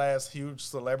was the last huge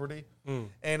celebrity.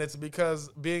 And it's because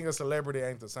being a celebrity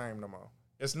ain't the same no more.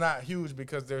 It's not huge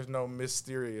because there's no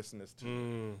mysteriousness to it.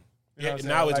 You know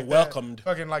now it's welcomed.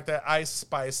 Fucking like that Ice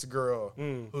Spice girl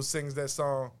who sings that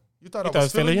song. You thought I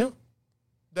was feeling you?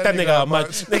 That nigga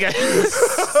much. Okay.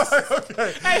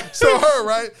 So her,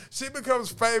 right? She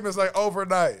becomes famous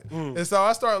overnight. And so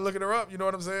I started looking her up, you know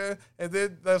what I'm saying? And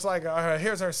then that's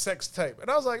here's her sex tape. And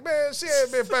I was like, man, she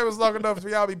ain't been famous long enough for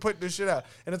y'all be putting this shit out.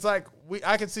 And it's I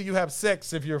can see you have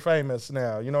sex if you're famous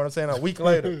now. You know what I'm saying? A week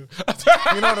later. You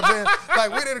know what I'm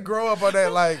saying? We didn't grow up on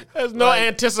that. There's no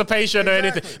anticipation or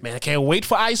anything. Man, I can't wait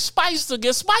for Ice Spice to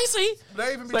get spicy.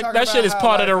 They even be that shit is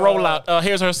part of the rollout.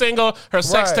 Here's her single, her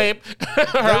sex tape, her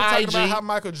talking IG. about how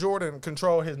Michael Jordan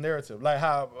controlled his narrative,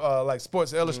 how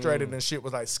Sports Illustrated and shit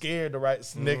was scared to write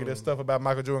negative stuff about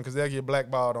Michael Jordan because they'll get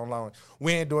blackballed on loan.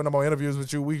 We ain't doing no more interviews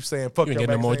with you. We saying fuck you. You ain't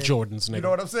getting no more Jordans, nigga. You know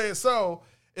what I'm saying? So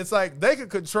it's they could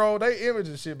control their image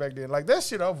and shit back then. that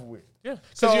shit over with. Yeah,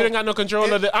 because you didn't got no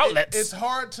control of the outlets. It's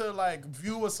hard to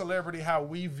view a celebrity how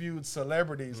we viewed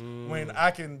celebrities when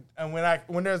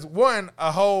there's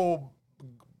a whole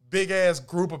big ass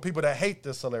group of people that hate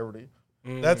this celebrity.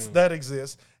 That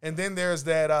exists, and then there's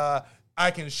that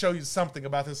I can show you something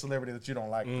about this celebrity that you don't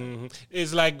like. Mm-hmm.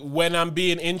 It's like when I'm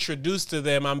being introduced to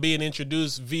them, I'm being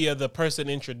introduced via the person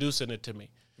introducing it to me.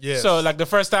 Yes. So, like, the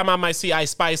first time I might see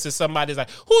Ice Spice is somebody's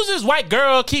like, who's this white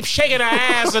girl keep shaking her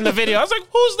ass in the video? I was like,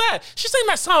 who's that? She sang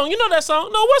that song. You know that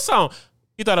song? No, what song?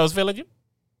 You thought I was feeling you?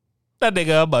 That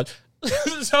nigga a bunch.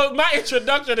 So my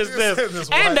introduction is this.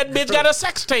 And that bitch got a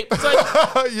sex tape. It's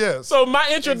like, yes. So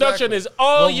my introduction is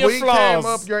all your flaws.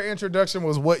 Came up, your introduction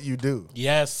was what you do.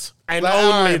 Yes. And like,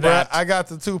 only that. Bro, I got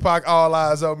the Tupac All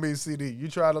Eyes on Me CD. You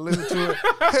try to listen to it?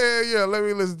 Hell yeah, let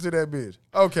me listen to that bitch.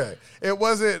 Okay. It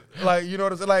wasn't like, you know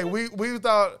what I'm saying? Like we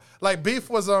thought like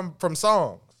beef was from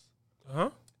songs.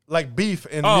 Huh? Like beef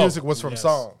in music was from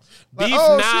songs. Like, beef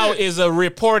now is a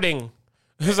reporting.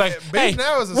 It's like, hey,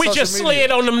 we just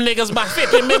slid on them niggas about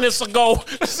 50 minutes ago. Hey,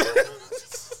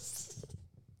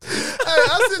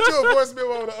 I sent you a voice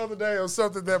memo the other day on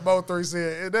something that Mo3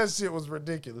 said, and that shit was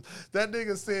ridiculous. That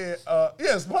nigga said,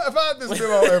 yes, find this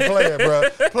memo and play it, bro.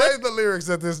 Play the lyrics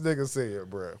that this nigga said,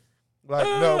 bro. Like,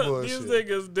 no bullshit. These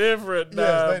niggas different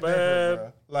now, man.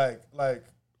 Different, bro.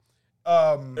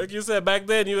 Like you said back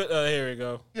then, here we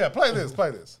go. Yeah, play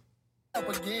this. Up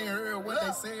again, heard what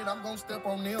they said, I'm gonna step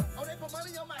on them. Oh, they put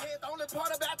money on my head, the only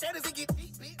part about that is it get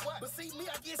deep, bitch. What? But see me,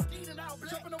 I get skied and out,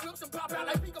 jumping the whips and pop out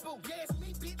like peekaboo. Yeah, it's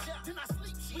me, bitch, yeah. Then I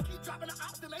sleep, we keep dropping the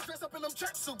ops, then they dress up in them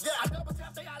church suits. Yeah, I double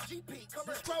tap they IG pic, come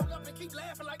and scroll up and keep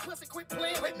laughing like pussy, quit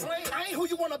playing. I ain't who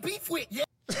you wanna beef with, yeah.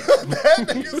 That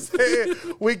nigga said,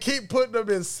 we keep putting them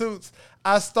in suits.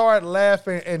 I start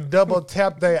laughing and double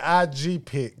tap their IG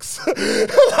pics.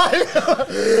 Nigga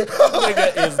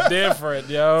is different,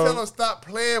 yo. Tell them stop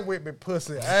playing with me,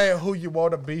 pussy. I ain't who you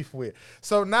want to beef with.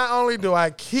 So not only do I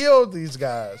kill these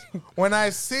guys, when I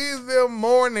see them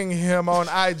mourning him on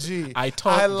IG, I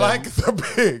like the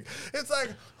pig. It's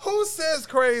like, who says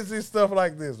crazy stuff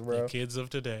like this, bro? The kids of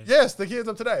today. Yes, the kids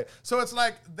of today. So it's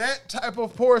like that type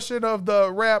of portion of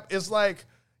the rap is like,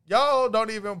 y'all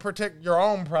don't even protect your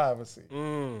own privacy.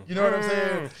 You know what I'm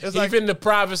saying? It's like, even the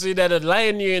privacy that'll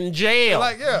land you in jail.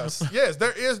 Like, yes,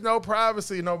 there is no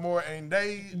privacy no more. And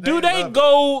they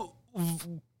go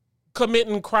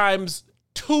committing crimes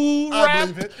to rap?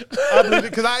 I believe it.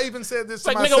 Because I even said this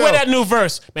to myself. Nigga, where that new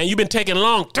verse? Man, you been taking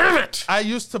long. Damn it. I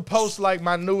used to post like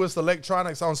my newest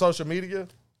electronics on social media.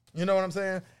 You know what I'm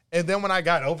saying? And then when I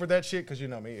got over that shit, because you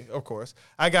know me, of course,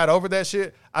 I got over that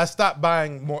shit, I stopped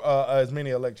buying more as many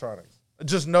electronics. I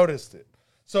just noticed it.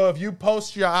 So if you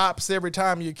post your ops every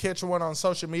time you catch one on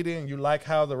social media and you like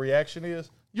how the reaction is,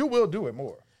 you will do it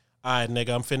more. All right,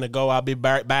 nigga, I'm finna go. I'll be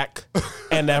back.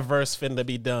 And that verse finna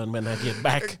be done when I get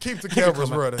back. Keep the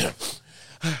cameras running.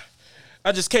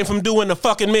 I just came from doing the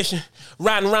fucking mission,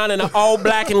 riding around in an all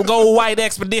black and gold white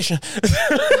expedition.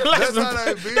 That's how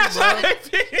they be,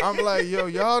 bro. I'm like, yo,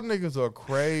 y'all niggas are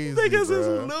crazy. Niggas bro. is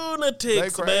lunatics,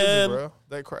 they crazy, man. Bro.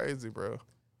 They crazy, bro.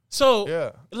 So,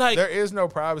 yeah, like there is no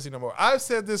privacy no more. I've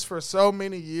said this for so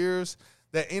many years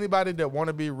that anybody that want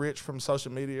to be rich from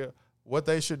social media, what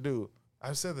they should do,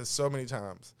 I've said this so many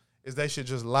times, is they should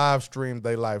just live stream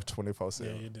their life 24/7.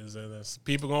 Yeah, you deserve that.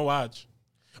 People gonna watch.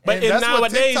 But that's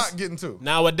nowadays, what TikTok getting to.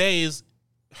 Nowadays,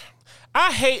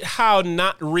 I hate how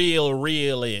not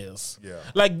real is. Yeah.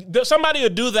 Like, somebody will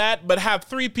do that, but have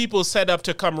 3 people set up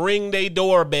to come ring their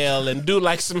doorbell and do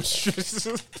like some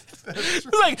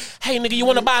like, hey, nigga, you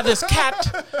want to buy this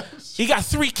cat? He got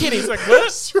 3 kitties. Like,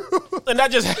 what? And I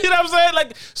just, you know what I'm saying?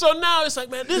 Like, so now it's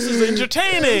like, man, this is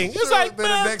entertaining. It's like, then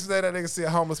man. The next day that nigga see a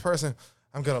homeless person,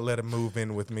 I'm going to let him move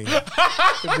in with me.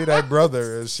 To be that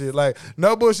brother and shit. Like,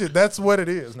 no bullshit. That's what it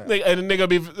is now. And the nigga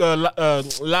be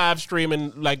live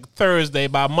streaming like Thursday.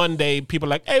 By Monday, people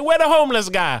like, hey, where the homeless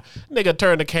guy? Nigga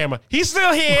turn the camera. He's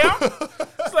still here.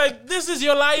 It's like, this is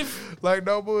your life. Like,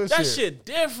 no bullshit. That shit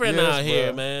different out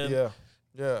here, man. Yeah.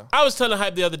 Yeah. I was telling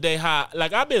Hype the other day how,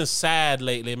 like, I've been sad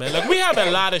lately, man. Like, we have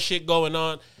a lot of shit going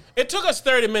on. It took us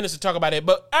 30 minutes to talk about it,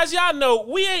 but as y'all know,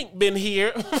 we ain't been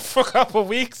here for a couple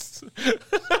weeks.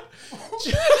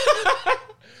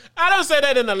 I don't say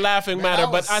that in a laughing manner,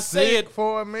 but I say it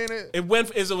for a minute. It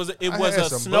was a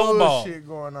snowball. Shit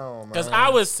going on, man. Because I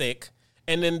was sick,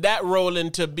 and then that rolled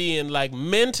into being like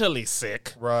mentally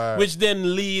sick, right? Which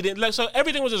then like so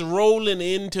everything was just rolling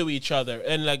into each other,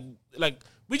 and like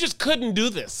we just couldn't do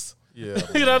this. Yeah,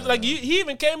 you know, like he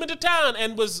even came into town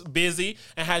and was busy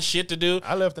and had shit to do.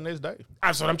 I left the next day.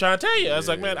 That's what I'm trying to tell you. I was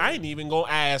like, man, I ain't even gonna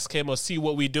ask him or see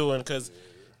what we doing because,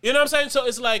 you know what I'm saying. So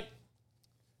it's like,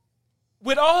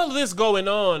 with all this going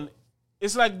on,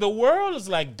 it's like the world is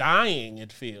like dying.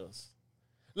 It feels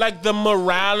like the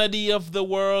morality of the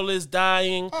world is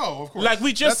dying. Oh, of course. Like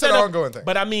we just that's said, an ongoing thing.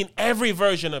 But I mean every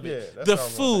version of it. Yeah, the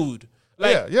food.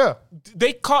 Like, yeah.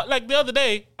 They caught, like the other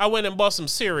day, I went and bought some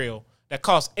cereal that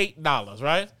cost $8,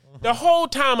 right? The whole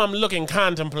time I'm looking,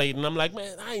 contemplating, I'm like,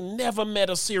 man, I ain't never met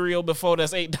a cereal before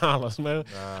that's $8, man.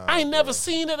 I ain't never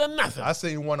seen it or nothing. I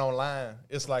seen one online.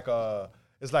 It's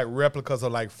like replicas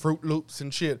of like Fruit Loops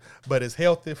and shit, but it's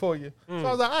healthy for you. So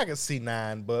I was like, I can see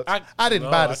 $9. I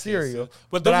didn't buy the cereal,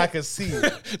 but I could see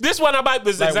it. This one I bought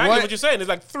was like exactly what you're saying. It's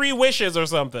like 3 wishes or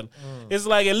something. It's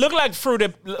like, it looked like Fruity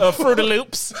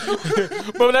Loops,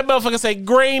 but that motherfucker say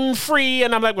grain free,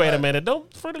 and I'm like, wait a minute,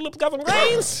 don't Fruity Loops got some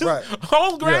grains? Right.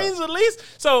 Whole grains at least.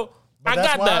 So But I that's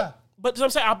got why. that. But so I'm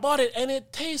saying I bought it, and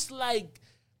it tastes like,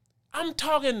 I'm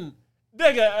talking.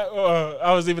 Nigga,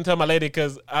 I was even telling my lady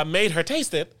because I made her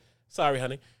taste it. Sorry,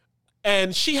 honey.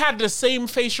 And she had the same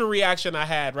facial reaction I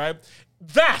had, right?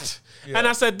 That. Yeah. And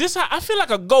I said, I feel like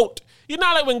a goat. You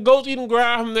know, like when goats eating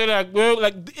grass, they're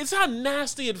like, it's how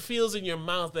nasty it feels in your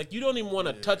mouth. Like, you don't even want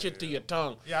to touch it to your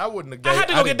tongue. Yeah, I wouldn't have. I had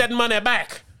to go get that money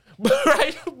back.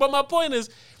 Right? But my point is,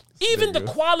 even the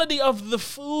quality of the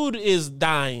food is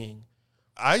dying.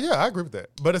 I agree with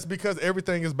that. But it's because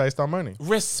everything is based on money.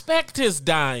 Respect is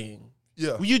dying.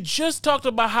 Yeah. You just talked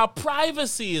about how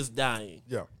privacy is dying.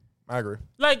 Yeah, I agree.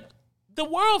 Like, the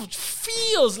world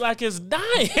feels like it's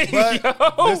dying. But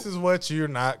yo. This is what you're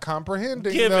not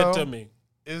comprehending. Give it to me.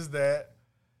 Is that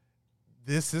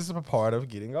this is a part of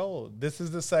getting old. This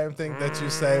is the same thing that you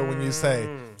say when you say,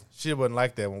 shit wasn't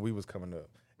like that when we was coming up.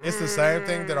 It's the same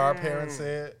thing that our parents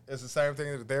said. It's the same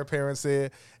thing that their parents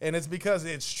said. And it's because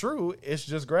it's true. It's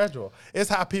just gradual. It's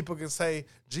how people can say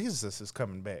Jesus is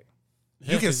coming back.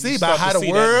 You can see by how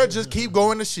the world just keep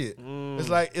going to shit. It's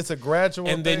like it's a gradual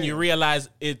and thing. then you realize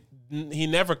he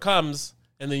never comes,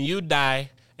 and then you die,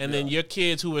 and then your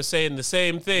kids who were saying the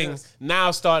same thing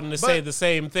now starting to say the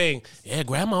same thing. Yeah,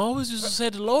 Grandma always used to say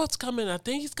the Lord's coming. I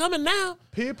think he's coming now.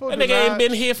 People that nigga ain't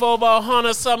been here for over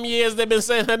 100-some years. They've been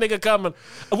saying that nigga coming.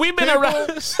 We've been around.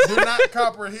 Do not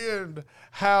comprehend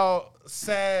how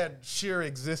sad sheer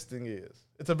existing is.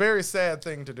 It's a very sad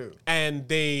thing to do. And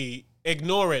they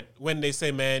ignore it when they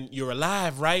say, man, you're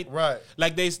alive, right? Right.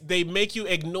 Like they make you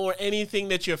ignore anything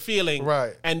that you're feeling.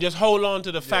 Right. And just hold on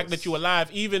to the fact that you're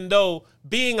alive, even though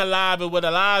being alive is what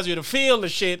allows you to feel the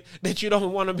shit that you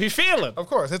don't want to be feeling. Of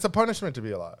course. It's a punishment to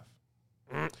be alive.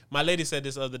 My lady said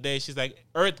this other day. She's like,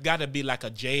 Earth got to be like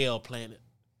a jail planet.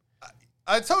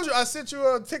 I told you, I sent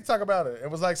you a TikTok about it. It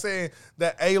was like saying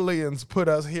that aliens put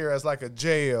us here as like a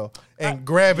jail, and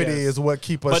gravity is what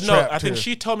keep us trapped. But no, I think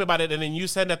she told me about it, and then you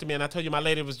said that to me, and I told you my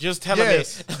lady was just telling me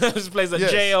this place is a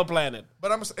jail planet.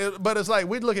 But it's like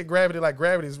we look at gravity like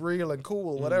gravity is real and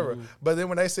cool, whatever. But then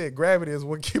when they said gravity is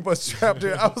what keep us trapped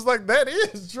here, I was like, that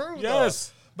is true. Yes.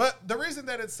 Though. But the reason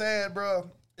that it's sad, bro,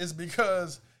 is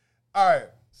because, all right,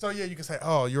 so yeah, you can say,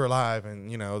 oh, you're alive, and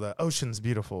you know the ocean's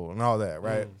beautiful and all that,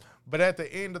 right? But at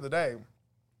the end of the day,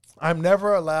 I'm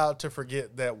never allowed to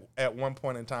forget that at one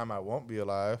point in time I won't be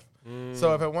alive.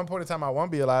 So if at one point in time I won't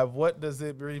be alive, what does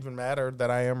it even matter that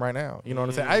I am right now? You know what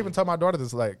I'm saying? I even told my daughter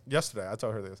this like yesterday. I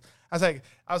told her this. I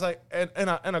was like,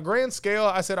 in a grand scale,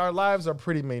 I said our lives are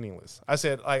pretty meaningless. I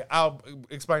said, like, I'll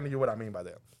explain to you what I mean by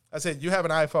that. I said, you have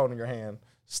an iPhone in your hand.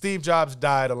 Steve Jobs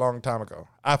died a long time ago.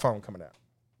 iPhone coming out.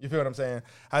 You feel what I'm saying?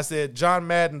 I said, John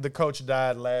Madden, the coach,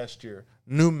 died last year.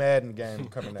 New Madden game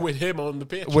coming out. With him on the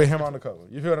pitch. With him on the cover.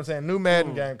 You feel what I'm saying? New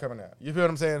Madden game coming out. You feel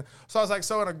what I'm saying? So I was like,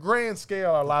 so in a grand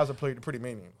scale, our lives are pretty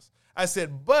meaningless. I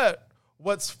said, but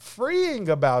what's freeing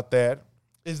about that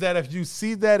is that if you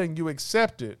see that and you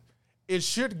accept it, it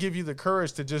should give you the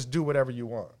courage to just do whatever you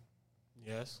want.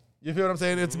 Yes. You feel what I'm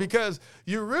saying? It's because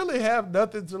you really have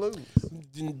nothing to lose.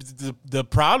 The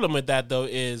problem with that, though,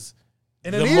 is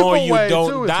in the more you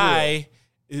don't die,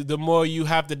 the more you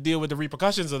have to deal with the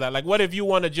repercussions of that. Like, what if you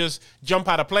want to just jump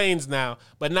out of planes now,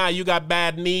 but now you got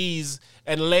bad knees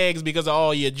and legs because of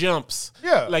all your jumps?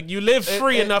 Yeah. Like, you live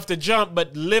free enough to jump,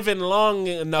 but living long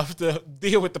enough to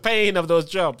deal with the pain of those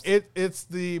jumps. It's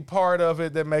the part of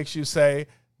it that makes you say,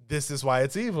 this is why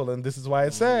it's evil and this is why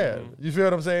it's sad. You feel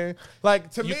what I'm saying?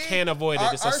 Like, to me, you can't avoid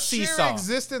it. It's a seesaw. Our sheer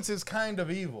existence is kind of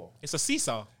evil. It's a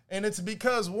seesaw. And it's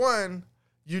because, one,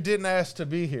 you didn't ask to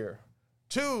be here.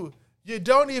 Two, you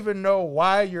don't even know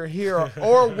why you're here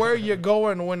or where you're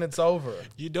going when it's over.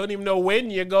 You don't even know when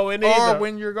you're going either. Or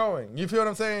when you're going. You feel what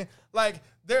I'm saying? Like,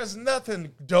 there's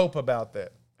nothing dope about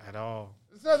that. At all.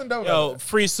 There's nothing dope about that.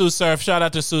 Free Sue Surf. Shout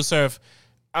out to Sue Surf.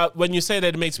 When you say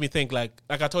that, it makes me think, like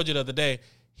I told you the other day,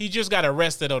 he just got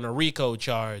arrested on a RICO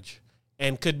charge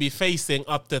and could be facing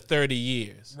up to 30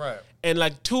 years. Right. And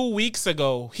like 2 weeks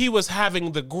ago, he was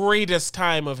having the greatest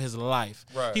time of his life.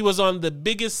 Right. He was on the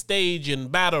biggest stage in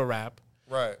battle rap.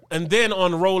 Right. And then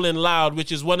on Rolling Loud,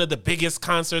 which is one of the biggest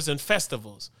concerts and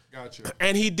festivals. Gotcha.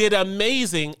 And he did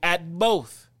amazing at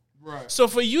both. Right. So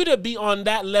for you to be on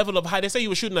that level of high, they say you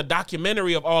were shooting a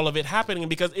documentary of all of it happening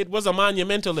because it was a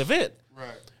monumental event. Right.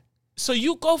 So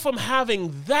you go from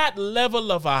having that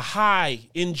level of a high,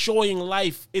 enjoying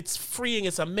life, it's freeing,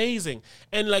 it's amazing.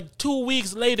 And like 2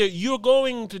 weeks later, you're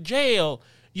going to jail.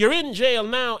 You're in jail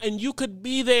now, and you could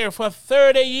be there for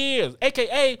 30 years.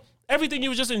 AKA, everything you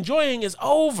were just enjoying is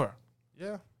over.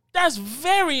 Yeah. That's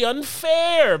very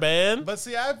unfair, man. But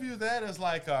see, I view that as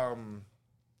like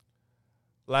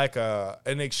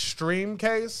an extreme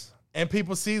case, and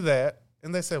people see that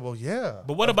and they say, "Well, yeah."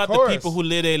 But what about the people who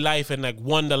live their life and like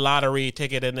won the lottery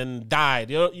ticket and then died?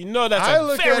 You know that's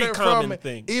a very common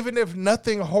thing. Even if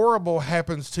nothing horrible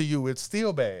happens to you, it's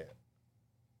still bad.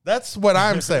 That's what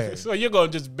I'm saying. So you're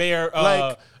gonna just bare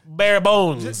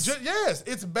bones. Yes,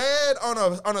 it's bad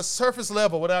on a surface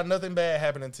level without nothing bad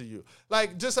happening to you.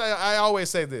 Like, just I always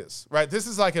say this, right? This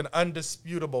is like an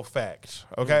undisputable fact,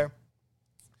 okay?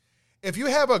 If you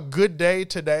have a good day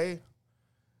today,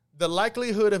 the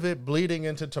likelihood of it bleeding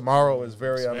into tomorrow is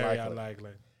very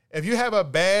unlikely. If you have a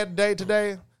bad day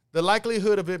today, the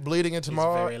likelihood of it bleeding into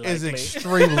tomorrow is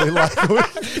extremely likely.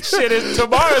 Shit,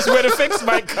 tomorrow's where the fix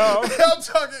might come. I'm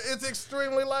talking, it's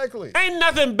extremely likely. Ain't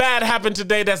nothing bad happen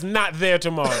today that's not there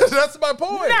tomorrow. That's my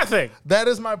point. Nothing. That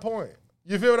is my point.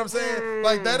 You feel what I'm saying?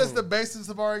 Like, that is the basis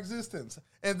of our existence.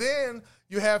 And then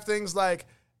you have things like,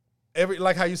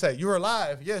 like how you say, you're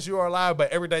alive. Yes, you are alive,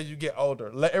 but every day you get older.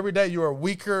 Every day you're a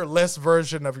weaker, less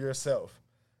version of yourself.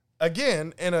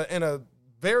 Again, in a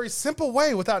very simple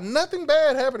way, without nothing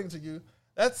bad happening to you.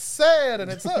 That's sad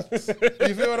and it sucks.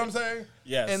 You feel what I'm saying?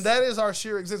 Yes. And that is our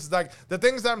sheer existence. Like, the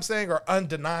things that I'm saying are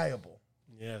undeniable.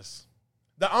 Yes.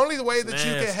 The only way that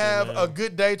you can have a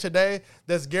good day today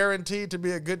that's guaranteed to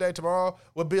be a good day tomorrow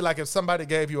would be like if somebody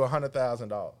gave you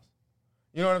 $100,000.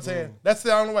 You know what I'm saying? That's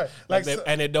the only way.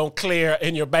 And it don't clear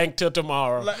in your bank till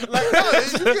tomorrow. No,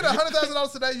 if you get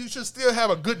 $100,000 today, you should still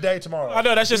have a good day tomorrow. I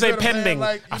know, that should say pending.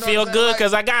 Like, I feel good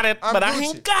because I got it, but I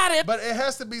ain't got it. But it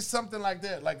has to be something like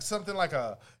that, like something like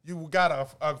you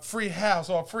got a free house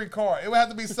or a free car. It would have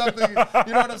to be something, you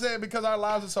know what I'm saying? Because our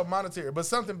lives are so monetary. But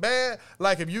something bad,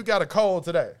 like if you got a cold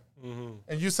today,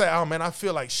 and you say, "Oh man, I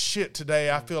feel like shit today.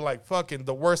 I feel like fucking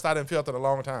the worst I done felt in a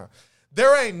long time."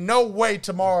 There ain't no way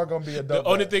tomorrow gonna be a dope. The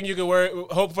only thing you can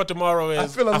hope for tomorrow is I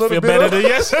feel better than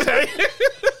yesterday.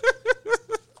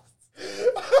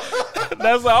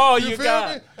 That's all you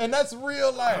got. Me? And that's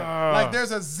real life. Like,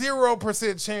 there's a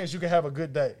 0% chance you can have a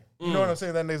good day. You know what I'm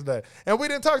saying? That next day. And we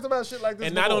didn't talk about shit like this.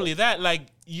 And before. not only that, like,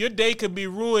 your day could be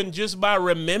ruined just by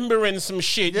remembering some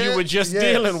shit you were just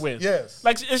dealing with. Yes.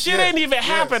 Like, shit ain't even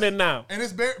happening now. And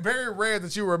it's very, very rare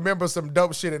that you remember some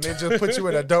dope shit and then just put you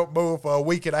in a dope mood for a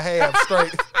week and a half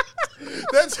straight.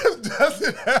 That just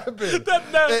doesn't happen.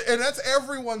 And that's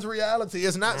everyone's reality.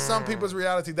 It's not some people's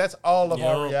reality. That's all of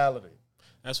our reality.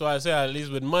 That's why I say, at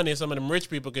least with money, some of them rich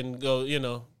people can go, you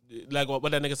know, like what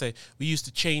that nigga say, we used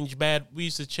to change,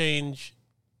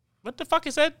 what the fuck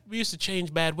he said? We used to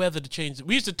change bad weather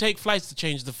we used to take flights to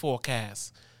change the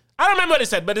forecast. I don't remember what he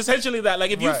said, but essentially that,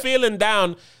 like, if you're feeling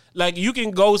down, like, you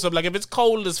can go like, if it's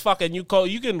cold as fuck and you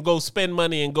can go spend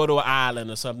money and go to an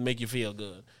island or something, make you feel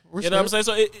good. You know what I'm saying?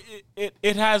 So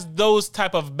it has those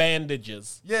type of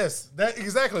bandages. Yes,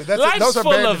 exactly. Life's those are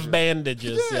full bandages. of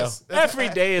bandages. Yes. Yo. Every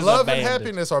day is love a bandage. and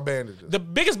happiness are bandages. The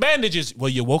biggest bandage is, well,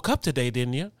 you woke up today,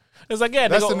 didn't you? It's like, yeah.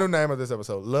 That's the new name of this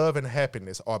episode. Love and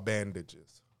happiness are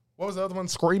bandages. What was the other one?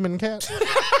 Screaming Cat?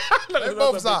 They're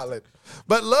both solid.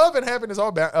 But love and happiness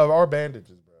are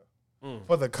bandages, bro.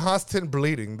 For the constant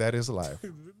bleeding that is life.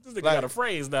 This nigga got a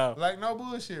phrase now. Like, no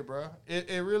bullshit, bro.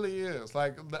 It really is.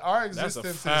 Like, our existence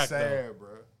is sad, bro.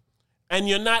 And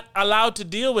you're not allowed to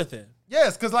deal with it.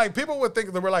 Yes, because, like, people would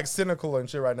think that we're, like, cynical and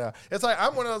shit right now. It's like,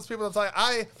 I'm one of those people that's like,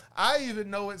 I even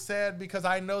know it's sad because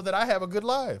I know that I have a good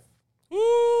life.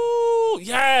 Ooh,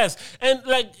 yes. And,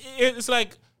 like, it's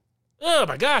like, oh,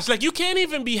 my gosh. Like, you can't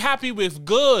even be happy with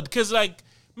good because, like,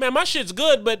 man, my shit's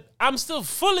good, but I'm still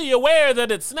fully aware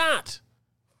that it's not.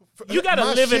 You got to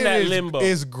live in that limbo.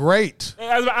 It's great.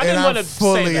 I didn't want to say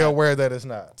that. I'm fully aware that it's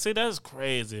not. See, that's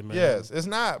crazy, man. Yes, it's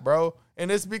not, bro.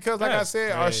 And it's because, like I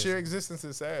said, our sheer existence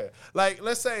is sad. Like,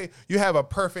 let's say you have a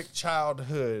perfect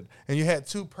childhood and you had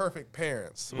two perfect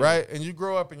parents, right? And you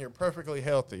grow up and you're perfectly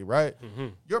healthy, right?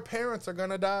 Your parents are going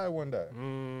to die one day.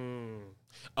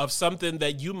 Of something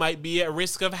that you might be at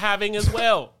risk of having as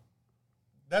well.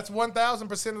 That's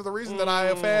 1,000% of the reason that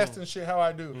I fast and shit how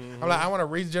I do. I'm like, I want to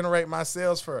regenerate my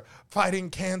cells for fighting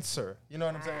cancer. You know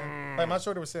what I'm saying? Like, my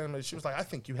shorty was saying to me, she was like, I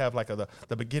think you have like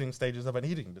the beginning stages of an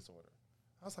eating disorder.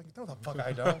 I was like, no, the fuck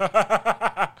I don't.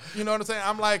 You know what I'm saying?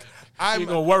 I'm like, you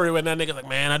gonna worry when that nigga's like,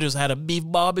 man, I just had a beef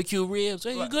barbecue ribs.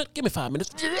 Hey, you good? Give me 5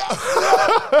 minutes.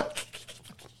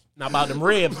 Now about them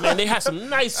ribs, man, they had some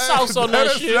nice sauce on that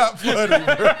shit. Not funny,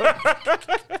 bro.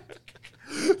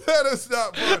 That is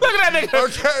not funny. Look at that nigga.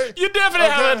 Okay. You definitely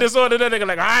have a disorder. That nigga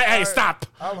like, all right, hey, stop.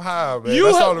 I'm high, man. You,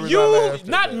 That's the only reason I laughed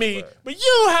not at me, that, but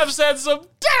you have said some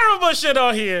terrible shit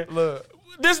on here. Look.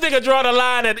 This nigga draw the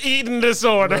line at eating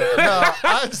disorder. No,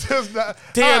 I just not.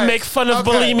 Damn, make fun of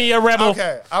bulimia, rebel.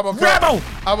 Okay, I'm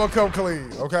gonna come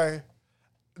clean. Okay,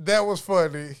 that was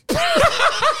funny. But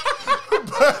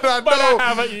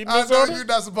I know you're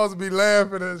not supposed to be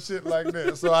laughing and shit like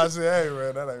that. So I said, hey,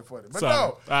 man, that ain't funny. But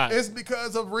no, it's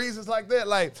because of reasons like that.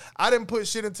 Like, I didn't put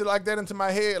shit into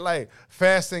my head, like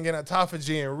fasting and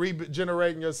autophagy and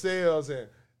regenerating your cells and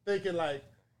thinking like,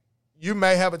 you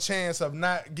may have a chance of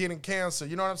not getting cancer.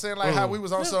 You know what I'm saying? Like how we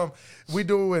was on we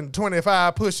doing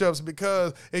 25 push-ups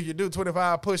because if you do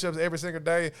 25 push-ups every single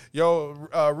day, your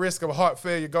risk of heart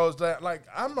failure goes down. Like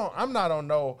I'm not on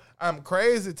no I'm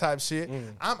crazy type shit.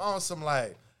 I'm on some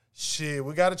like, shit,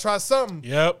 we got to try something.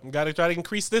 Yep, got to try to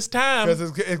increase this time. Because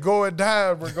it's going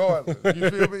down regardless. You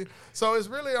feel me? So it's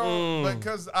really on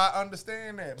because I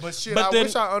understand that. But shit, I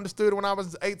wish I understood when I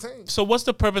was 18. So what's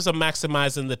the purpose of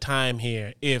maximizing the time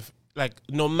here if like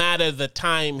no matter the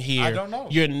time here, I don't know.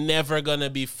 You're never gonna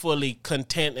be fully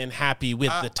content and happy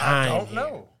with the time.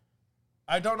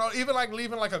 I don't know. Even like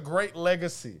leaving like a great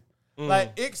legacy.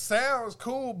 Like it sounds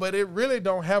cool, but it really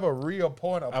don't have a real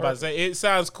point of purpose. I'm about to say it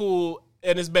sounds cool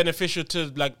and it's beneficial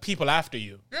to like people after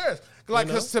you. Yes, like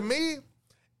because to me,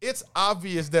 it's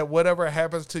obvious that whatever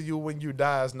happens to you when you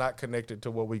die is not connected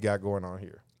to what we got going on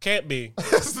here. Can't be.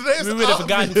 We would have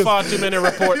gotten far too many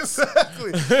reports.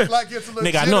 Exactly. Like it's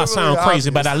nigga, I know I sound crazy,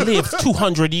 but I lived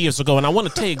 200 years ago, and I want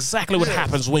to tell you exactly what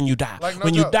happens when you die. Like,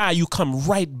 when you die, you come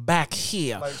right back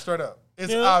here. Like straight up.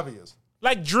 It's obvious.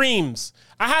 Like dreams.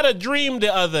 I had a dream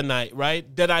the other night,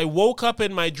 right? That I woke up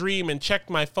in my dream and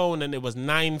checked my phone, and it was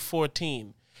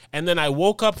 9:14. And then I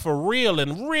woke up for real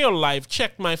in real life,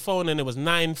 checked my phone, and it was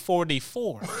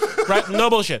 9:44. Right?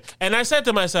 No bullshit. And I said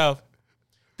to myself,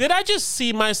 did I just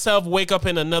see myself wake up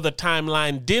in another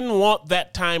timeline, didn't want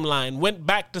that timeline, went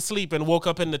back to sleep and woke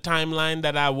up in the timeline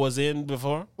that I was in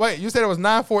before? Wait, you said it was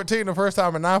 9:14 the first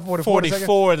time and 9:44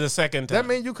 44 the second time. That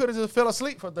means you could have just fell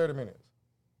asleep for 30 minutes.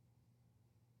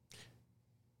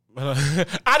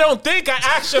 I don't think I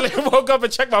actually woke up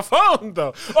and checked my phone,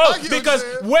 though. Oh, because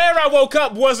where I woke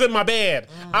up wasn't my bed.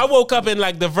 I woke up in,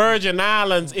 like, the Virgin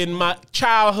Islands in my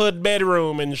childhood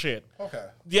bedroom and shit. Okay.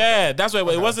 Yeah, that's why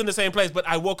it wasn't the same place, but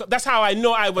I woke up. That's how I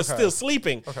know I was still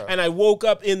sleeping, and I woke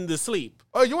up in the sleep.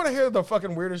 Oh, you want to hear the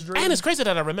fucking weirdest dream? And it's crazy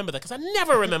that I remember that because I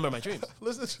never remember my dreams.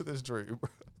 Listen to this dream.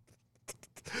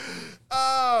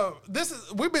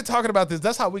 We've been talking about this.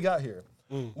 That's how we got here.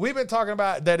 We've been talking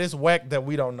about that it's whack that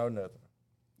we don't know nothing.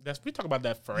 We talk about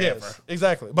that forever. Yes,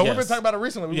 exactly. But we've been talking about it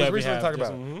recently. We just recently talking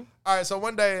about it. All right, so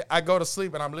one day I go to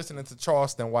sleep and I'm listening to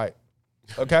Charleston White.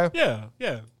 Okay?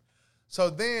 Yeah. So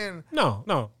then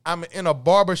No. I'm in a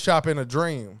barbershop in a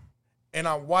dream and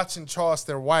I'm watching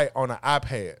Charleston White on an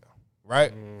iPad,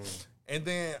 right? And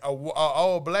then a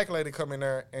old black lady come in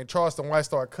there and Charleston White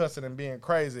start cussing and being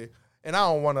crazy. And I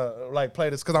don't want to like play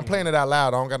this because I'm playing it out loud.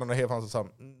 I don't got on the headphones or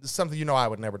something. It's something you know I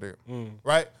would never do,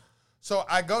 right? So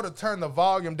I go to turn the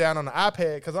volume down on the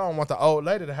iPad because I don't want the old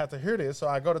lady to have to hear this. So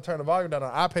I go to turn the volume down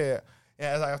on the iPad. And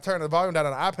as I turn the volume down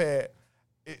on the iPad,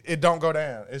 it don't go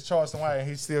down. It's Charleston White and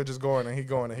he's still just going and he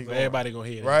going and he going. Everybody gonna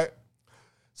hear it. Right?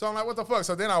 So I'm like, what the fuck?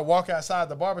 So then I walk outside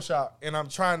the barbershop and I'm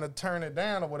trying to turn it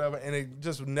down or whatever and it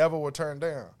just never will turn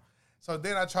down. So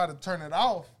then I try to turn it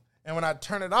off. And when I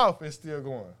turn it off, it's still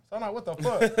going. So I'm like, what the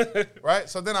fuck? Right?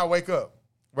 So then I wake up,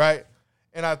 right?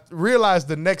 And I realized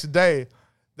the next day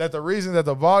that the reason that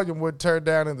the volume would turn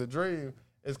down in the dream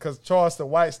is because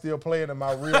Charleston White's still playing in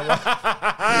my real life.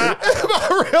 In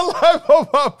my real life on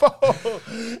my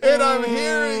phone. And I'm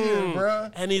hearing it, bro.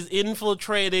 And he's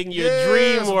infiltrating your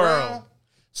dream world. Bro.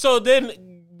 So then...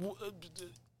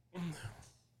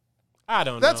 I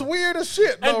don't know. That's weird as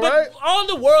shit, though, but right? All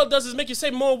the world does is make you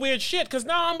say more weird shit. Because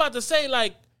now I'm about to say,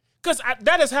 like, because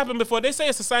that has happened before. They say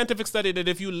it's a scientific study that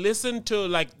if you listen to,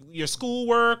 like, your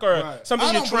schoolwork or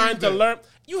something you're trying to learn,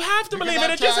 you have to believe it.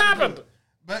 It just happened.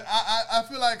 But I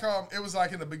feel like it was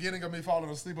like in the beginning of me falling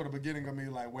asleep or the beginning of me,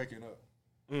 like, waking up.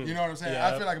 You know what I'm saying? Yeah.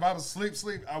 I feel like if I was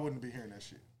sleep, I wouldn't be hearing that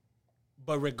shit.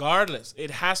 But regardless,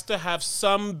 it has to have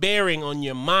some bearing on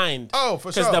your mind. Oh,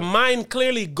 for sure. Because the mind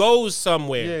clearly goes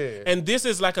somewhere. Yeah. And this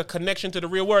is like a connection to the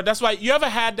real world. That's why you ever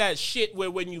had that shit where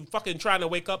when you fucking trying to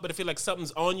wake up, but it feel like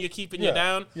something's on you, keeping you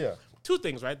down? Yeah. Two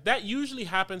things, right? That usually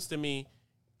happens to me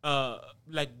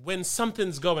like when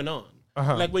something's going on.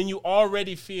 Like when you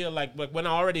already feel like when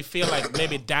I already feel like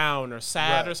maybe down or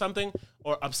sad or something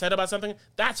or upset about something,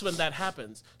 that's when that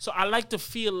happens. So I like to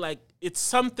feel like it's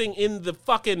something in the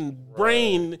fucking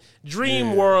brain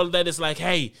dream world that is like,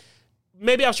 hey,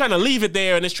 maybe I was trying to leave it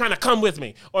there and it's trying to come with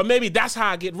me. Or maybe that's how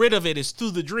I get rid of it is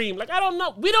through the dream. Like, I don't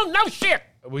know. We don't know shit.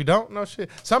 We don't know shit.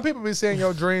 Some people be saying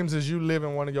your dreams as you live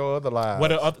in one of your other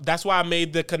lives. That's why I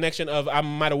made the connection of I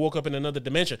might have woke up in another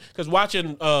dimension. Because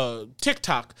watching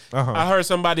TikTok, I heard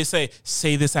somebody say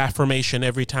this affirmation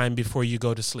every time before you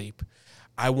go to sleep.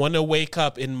 I want to wake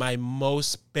up in my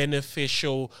most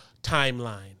beneficial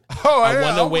timeline. I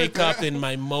want to wake up in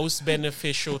my most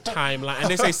beneficial timeline. And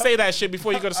they say that shit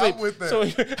before you go to sleep. I'm with that. So,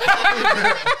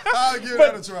 I'll give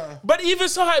that a try. But even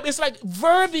so, it's like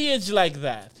verbiage like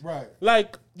that. Right.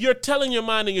 Like you're telling your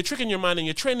mind and you're tricking your mind and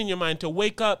you're training your mind to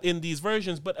wake up in these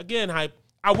versions. But again, I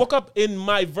woke up in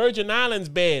my Virgin Islands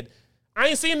bed. I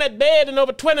ain't seen that bed in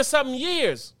over 20-something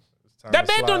years. That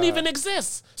bed don't even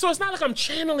exist. So it's not like I'm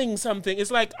channeling something. It's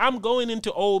like I'm going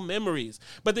into old memories.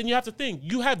 But then you have to think,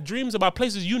 you have dreams about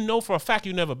places you know for a fact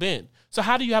you've never been. So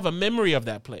how do you have a memory of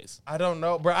that place? I don't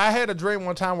know. Bro, I had a dream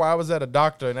one time where I was at a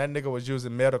doctor and that nigga was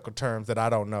using medical terms that I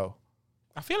don't know.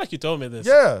 I feel like you told me this.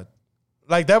 Yeah.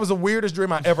 Like that was the weirdest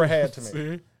dream I ever had to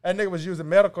me. That nigga was using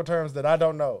medical terms that I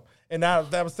don't know. And I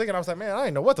was thinking, I was like, man, I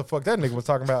didn't know what the fuck that nigga was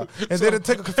talking about. And then it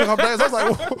took a couple days. I was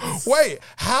like, wait,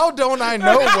 how don't I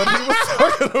know what he was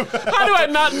talking about? How do I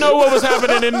not know what was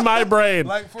happening in my brain?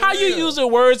 Like, how you using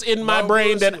words in my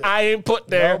brain that I ain't put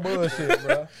there? No bullshit,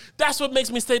 bro. That's what makes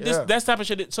me say this. That type of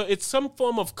shit. So it's some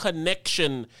form of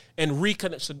connection and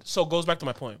reconnection. So it goes back to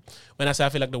my point. When I say I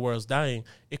feel like the world's dying,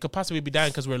 it could possibly be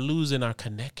dying because we're losing our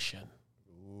connection.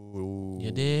 Ooh.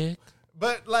 You dig?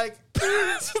 But like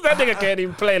that nigga can't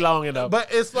even play long enough. But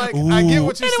it's like I get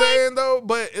what you're saying though,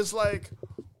 but it's like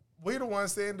we the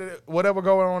ones saying that whatever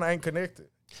going on ain't connected.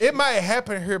 It might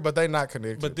happen here, but they not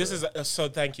connected. But this is so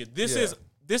thank you. This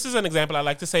is an example I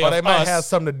like to say or of they might us. have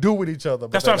something to do with each other.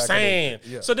 But that's what I'm saying.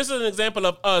 Yeah. So this is an example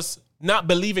of us not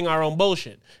believing our own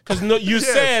bullshit. Because you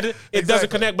said it doesn't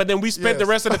connect, but then we spent the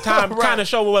rest of the time trying to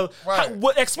show,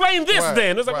 explain this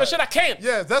then. It's like, well, shit, I can't.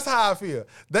 Yes, that's how I feel.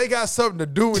 They got something to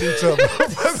do with each other, but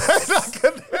they not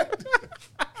connected.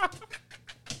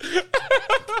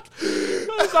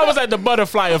 It's almost like the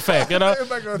butterfly effect, you know?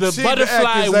 Like the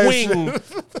butterfly wing.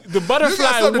 The butterfly you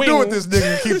got something wing. to do with this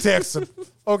nigga. Keep texting.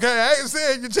 Okay, I ain't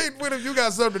saying you cheating with him. You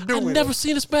got something to do with it. I've never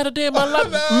seen this better day in my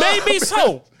life. Maybe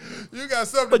so. You got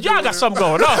something but to do y'all got something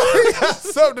going on. You got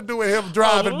something to do with him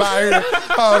driving by here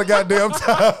all the goddamn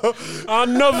time. I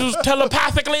don't know if it was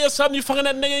telepathically or something. You fucking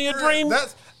that nigga in your dream.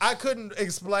 I couldn't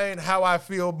explain how I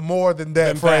feel more than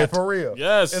that, for real.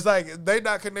 Yes. It's like they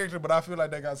not connected, but I feel like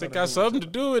they got something to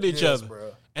do with each other.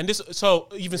 Bro. And this, so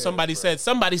even somebody said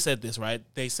this, right?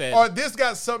 They said, or this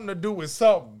got something to do with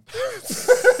something.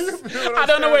 I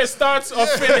don't know where it starts or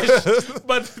finishes,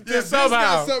 but somehow this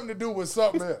got something to do with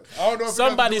something else. I don't know if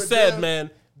somebody said,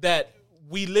 man, that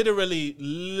we literally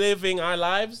living our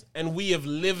lives and we have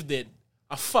lived it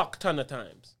a fuck ton of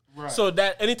times. Right. So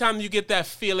that anytime you get that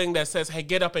feeling that says, hey,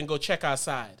 get up and go check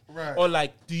outside. Right. Or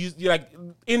like, you like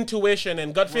intuition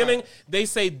and gut feeling, they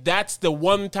say that's the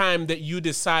one time that you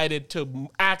decided to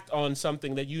act on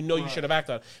something that you know you should have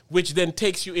acted on, which then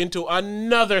takes you into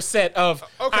another set of,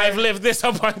 I've lived this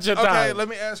a bunch of times. Okay, let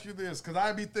me ask you this, because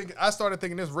I started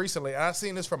thinking this recently, and I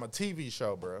seen this from a TV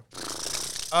show, bro.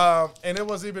 And it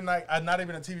was even like, not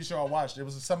even a TV show I watched. It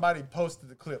was somebody posted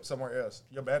the clip somewhere else.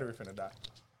 Your battery finna die.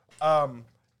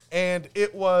 And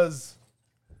it was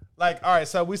like, all right,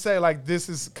 so we say like this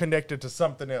is connected to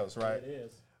something else, right? It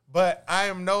is. But I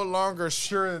am no longer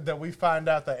sure that we find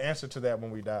out the answer to that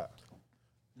when we die.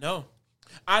 No.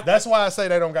 That's why I say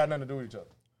they don't got nothing to do with each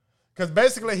other. Because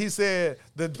basically he said,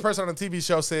 the person on the TV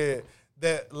show said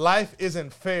that life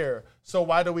isn't fair, so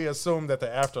why do we assume that the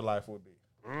afterlife would be?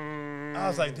 I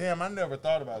was like, damn, I never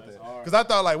thought about that. Because I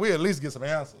thought like we at least get some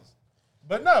answers.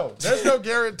 But no, there's no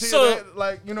guarantee that,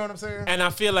 like, you know what I'm saying? And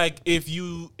I feel like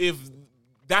if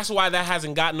that's why that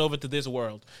hasn't gotten over to this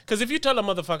world. Because if you tell a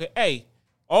motherfucker, hey,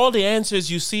 all the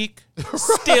answers you seek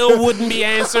still wouldn't be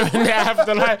answered in the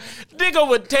afterlife, nigga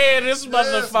would tear this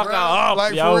motherfucker off,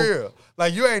 like, yo. For real.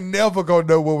 Like, you ain't never gonna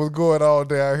know what was going on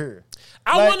down here.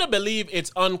 I want to believe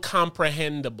it's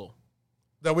uncomprehendable.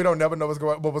 That we don't never know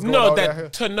what was going on down here?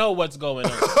 To know what's going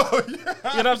on. Oh, yeah. You know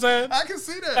what I'm saying? I can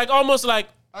see that. Like, almost like,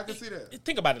 I can see that.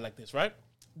 Think about it like this, right?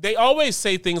 They always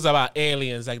say things about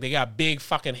aliens, like they got big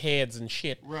fucking heads and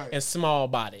shit, and small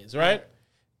bodies, right?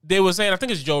 They were saying, I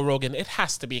think it's Joe Rogan, it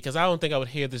has to be, because I don't think I would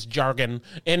hear this jargon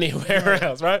anywhere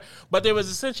else, right? But they was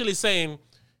essentially saying,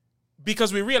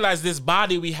 because we realize this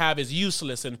body we have is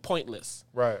useless and pointless.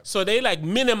 Right. So they like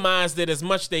minimized it as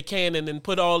much they can and then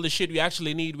put all the shit we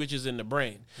actually need, which is in the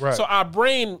brain. Right. So our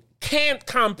brain can't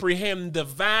comprehend the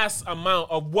vast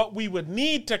amount of what we would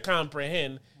need to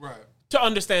comprehend to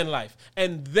understand life.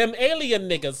 And them alien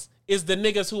niggas is the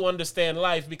niggas who understand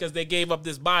life because they gave up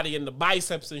this body and the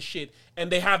biceps and shit,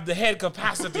 and they have the head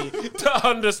capacity to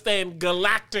understand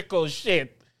galactical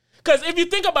shit. Because if you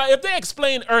think about it, if they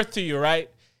explain Earth to you, right,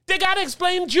 they got to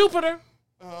explain Jupiter.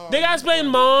 They got to explain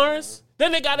Mars.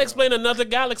 Then they got to explain another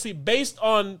galaxy based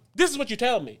on, this is what you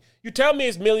tell me. You tell me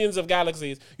it's millions of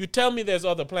galaxies. You tell me there's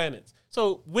other planets.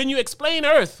 So when you explain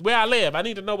Earth, where I live, I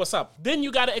need to know what's up. Then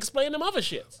you got to explain them other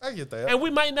shits. I get that. And we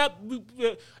might not,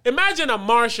 imagine a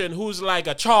Martian who's like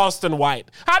a Charleston White.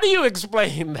 How do you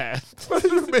explain that? What do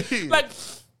you mean? Like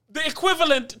the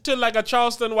equivalent to like a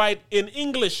Charleston White in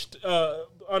English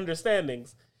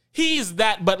understandings. He's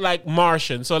that, but like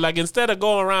Martian. So like instead of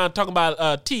going around talking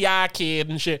about T.I. kid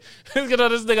and shit, you know,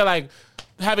 this nigga like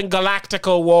having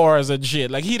galactical wars and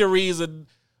shit. Like he the reason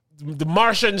the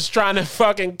Martians trying to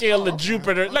fucking kill the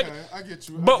Jupiter. Okay, like I get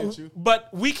you. But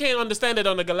we can't understand it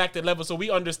on a galactic level, so we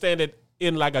understand it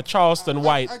in like a Charleston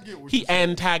White. I get what he you're saying.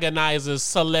 antagonizes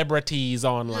celebrities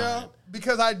online. Yeah,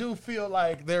 because I do feel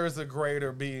like there is a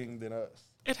greater being than us.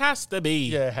 It has to be.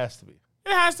 Yeah, it has to be.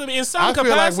 It has to be in some I capacity.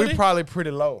 feel like we're probably pretty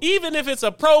low. Even if it's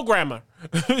a programmer,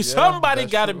 somebody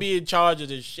that's got to true. be in charge of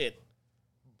this shit.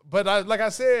 But like I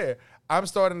said, I'm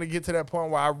starting to get to that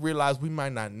point where I realize we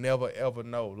might not never ever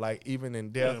know. Like even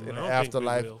in death, Yeah, man, in I the don't think we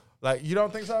afterlife. will. Like you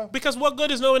don't think so? Because what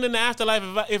good is knowing in the afterlife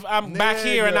if I'm back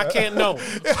here and I can't know?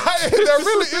 There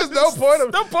really is no point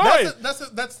of No point.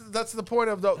 That's the point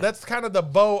of that's kind of the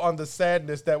bow on the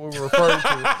sadness that we were referring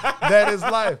to. That is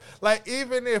life. Like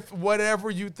even if whatever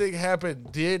you think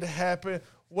happened did happen,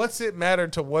 what's it matter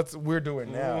to what we're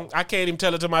doing now? I can't even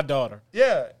tell it to my daughter.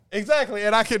 Yeah, exactly.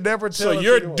 And I can never tell. So it to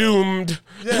you're anyone. doomed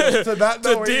to not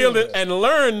know to deal anything. it and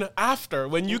learn after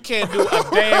when you can't do a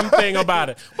damn thing about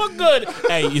it. But good.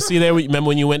 Hey, you see there? Remember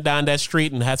when you went down that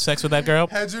street and had sex with that girl?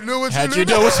 Had you knew what Had you you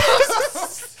knew. know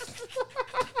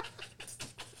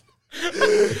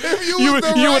If you would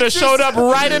have righteous- showed up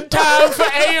right in time for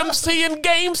AMC and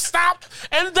GameStop,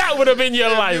 and that would have been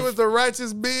your If life. you was the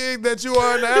righteous being that you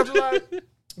are in the afterlife,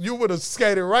 you would have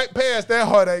skated right past that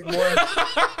heartache, boy.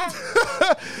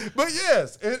 But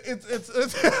yes, it's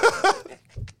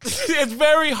It's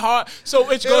very hard. So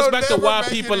it goes It'll back to never why make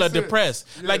people any are sense. depressed.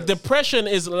 Like Yes. depression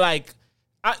is like,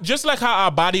 just like how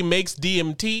our body makes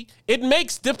DMT, it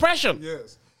makes depression.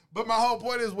 yes. But my whole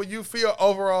point is when you feel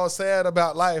overall sad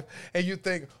about life and you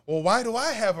think, well, why do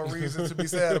I have a reason to be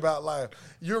sad about life?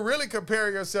 You're really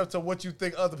comparing yourself to what you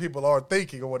think other people are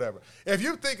thinking or whatever. If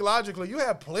you think logically, you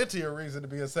have plenty of reason to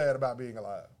be sad about being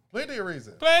alive. Plenty of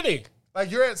reason. Plenty. Like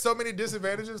you're at so many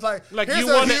disadvantages. Like here's you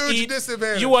a want to huge eat,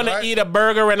 disadvantage. you want to right? eat a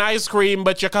burger and ice cream,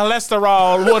 but your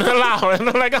cholesterol won't allow it. And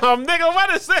I'm like, nigga, what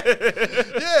is it?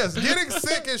 Yes, getting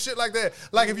sick and shit like that.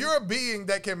 Like if you're a being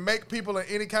that can make people in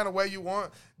any kind of way you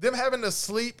want, them having to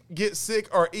sleep, get sick,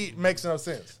 or eat makes no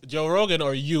sense. Joe Rogan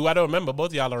or you, I don't remember, both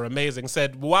of y'all are amazing,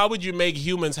 said, why would you make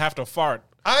humans have to fart?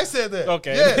 I said that.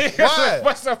 Okay. Yeah. Why?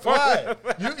 What's the point? Why?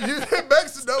 It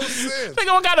makes no sense. Nigga,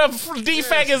 what kind of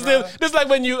defect Yes, is this? bruh. This is like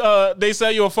when you they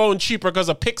sell you a phone cheaper because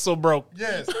a pixel broke.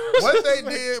 Yes. What they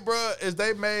did, bro, is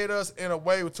they made us in a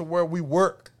way to where we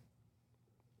work.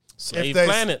 Slave If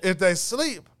planet. they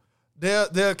sleep,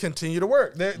 they'll continue to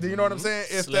work. You know what I'm saying?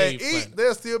 If Slave they eat, planet.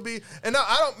 they'll still be. And no,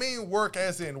 I don't mean work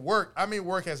as in work. I mean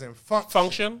work as in function.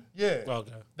 Function? Yeah.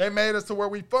 Okay. They made us to where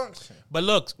we function. But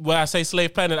look, when I say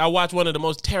Slave Planet, I watched one of the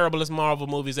most terriblest Marvel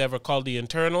movies ever called The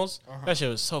Internals. That shit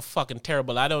was so fucking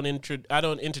terrible. I don't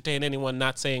entertain anyone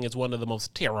not saying it's one of the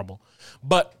most terrible.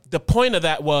 But the point of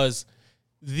that was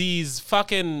these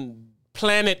fucking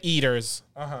planet eaters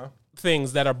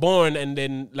things that are born and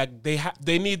then like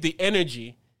they need the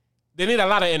energy. They need a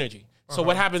lot of energy. So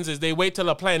what happens is they wait till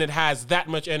a planet has that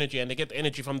much energy and they get the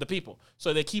energy from the people.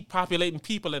 So they keep populating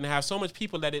people and they have so much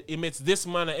people that it emits this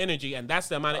amount of energy and that's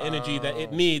the amount of energy that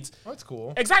it needs. That's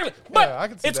cool. Exactly. But I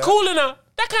can see it's that. cool enough.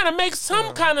 That kind of makes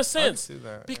some kind of sense. see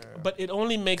that, But it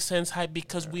only makes sense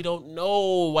because we don't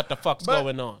know what the fuck's But-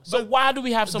 going on. So why do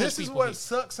we have so much This is people what here?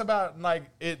 sucks about like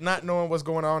it not knowing what's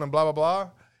going on and blah blah blah.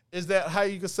 Is that how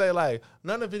you could say like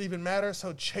none of it even matters?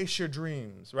 So chase your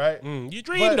dreams, right? Your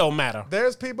dream But don't matter.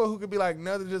 There's people who could be like,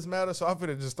 none of this matters, so I'm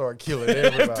gonna just start killing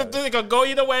everybody. They could go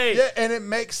either way. Yeah, and it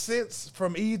makes sense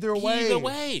from either way. Either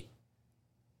way.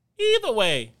 Either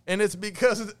way. And it's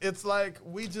because it's like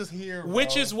we just hear,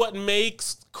 Which is what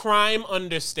makes crime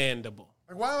understandable.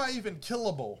 like, why am I even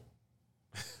killable?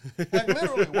 Like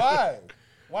literally, why?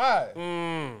 Why?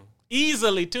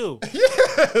 Easily, too.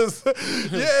 Yes.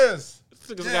 Yes.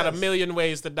 Because got a million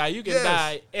ways to die. You can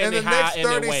die in the next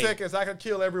 30 seconds, I could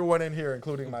kill everyone in here,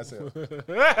 including myself.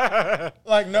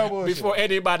 Like, no bullshit. Before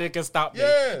anybody can stop me.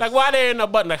 Yes. Like, why there ain't no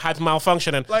button? Like, hype's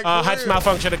malfunctioning. Like, hype's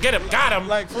malfunctioning. Get him. Got him.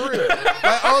 Like, for real.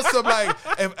 Like, on some,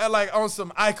 on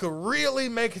some, I could really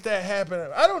make that happen.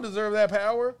 I don't deserve that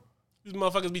power. These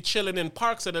motherfuckers be chilling in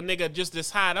parks and a nigga just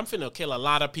decide, I'm finna kill a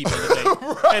lot of people today.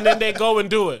 Right. And then they go and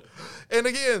do it. And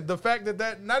again, the fact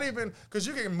that not even, because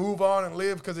you can move on and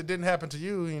live because it didn't happen to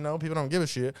you, people don't give a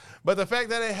shit. But the fact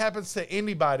that it happens to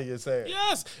anybody is sad.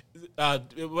 Yes.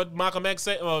 What Malcolm X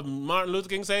said, Martin Luther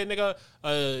King said, nigga,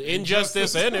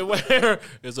 injustice anywhere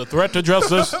is a threat to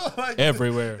justice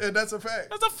everywhere. And that's a fact.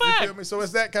 That's a fact. You feel me? So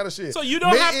it's that kind of shit. So you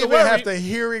don't have to worry. have to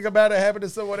hearing about it happen to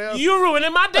someone else. You're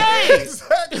ruining my day.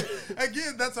 Exactly.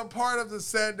 Again, that's a part of the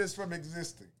sadness from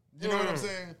existing. You know what I'm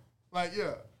saying? Like,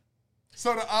 yeah.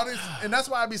 So the audience, and that's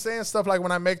why I be saying stuff like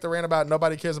when I make the rant about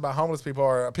nobody cares about homeless people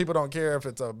or people don't care if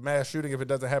it's a mass shooting if it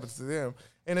doesn't happen to them.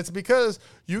 And it's because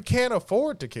you can't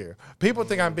afford to care. People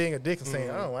think I'm being a dick and saying,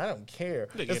 oh, I don't care.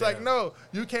 It's like, no,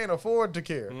 you can't afford to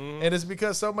care. And it's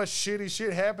because so much shitty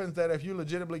shit happens that if you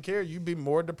legitimately care, you'd be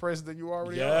more depressed than you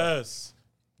already are. Yes.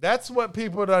 That's what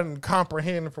people don't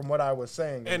comprehend from what I was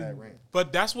saying in that rant.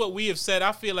 But that's what we have said,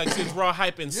 I feel like, since Raw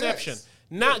Hype Inception. Yes.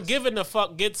 Not giving a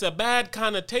fuck gets a bad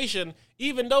connotation,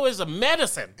 even though it's a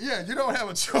medicine. Yeah, you don't have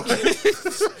a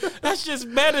choice. That's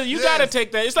just better. You got to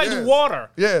take that. It's like water.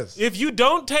 Yes. If you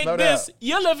don't take this,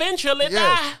 you'll eventually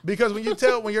die. Because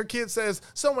when your kid says,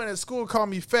 someone at school called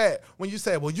me fat, when you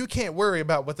say, well, you can't worry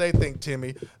about what they think,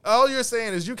 Timmy, all you're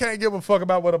saying is you can't give a fuck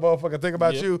about what a motherfucker think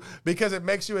about you because it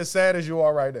makes you as sad as you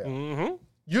are right now. Mm-hmm.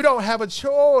 You don't have a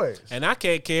choice. And I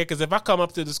can't care because if I come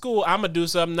up to the school, I'm going to do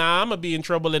something now. I'm going to be in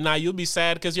trouble and now you'll be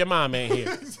sad because your mom ain't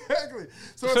here. Exactly.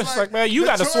 So it's like, man, you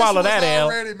got to swallow that L.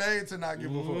 Already made to not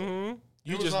give a fuck.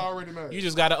 It was already made. You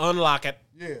just got to unlock it.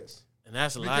 Yes. And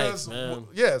that's life, man.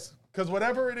 Yes. Because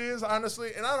whatever it is,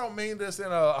 honestly, and I don't mean this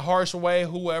in a harsh way,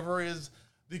 whoever is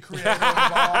the creator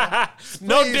of all.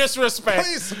 No disrespect.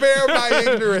 Please spare my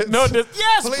ignorance.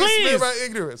 Yes, please spare my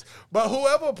ignorance. But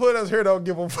whoever put us here don't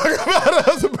give a fuck about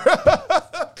us, bro.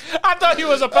 I thought he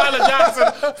was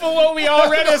apologizing for what we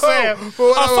already said.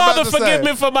 Father, forgive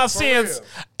me for my sins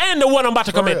and the one I'm about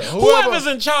to commit. Whoever's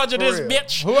in charge of this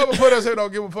bitch. Whoever put us here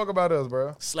don't give a fuck about us,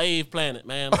 bro. Slave planet,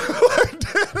 man.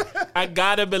 I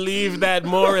gotta believe that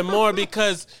more and more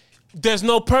because there's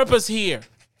no purpose here.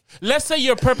 Let's say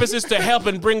your purpose is to help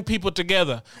and bring people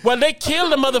together. Well, they kill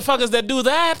the motherfuckers that do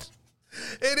that.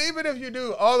 And even if you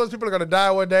do, all those people are going to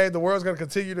die one day. The world's going to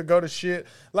continue to go to shit.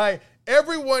 Like,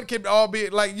 everyone can all be,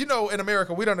 like, in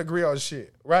America, we don't agree on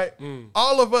shit, right?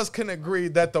 All of us can agree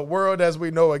that the world as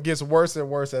we know it gets worse and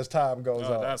worse as time goes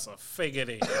on. That's a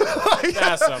figgity.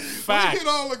 That's a fact. We can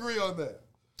all agree on that.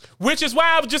 Which is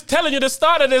why I was just telling you the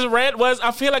start of this rant was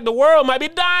I feel like the world might be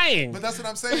dying. But that's what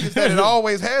I'm saying is that it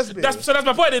always has been. That's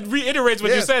my point. It reiterates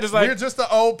what you said. It's like we're just the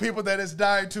old people that it's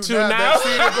dying to now.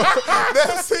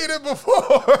 They've seen it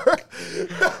before.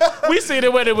 We seen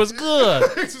it when it was good.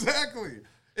 Exactly.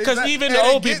 Because even the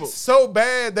old people. It's so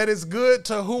bad that it's good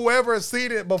to whoever's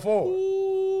seen it before.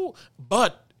 Ooh,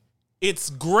 but it's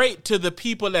great to the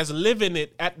people that's living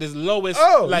it at the lowest,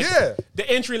 the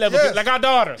entry level, like our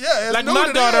daughter. Yeah, like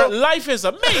my daughter, life is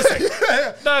amazing.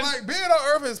 Like being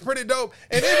on Earth is pretty dope.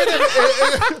 And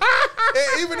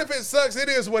even if it sucks, it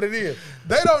is what it is.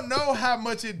 They don't know how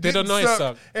much it didn't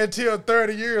suck until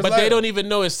 30 years later. But they don't even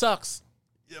know it sucks.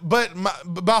 But my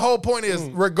whole point is,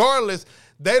 regardless,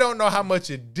 they don't know how much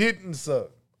it didn't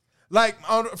suck. Like,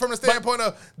 from the standpoint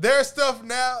of there's stuff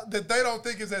now that they don't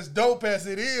think is as dope as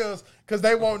it is because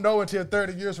they won't know until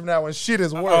 30 years from now when shit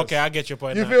is worse. Okay, I get your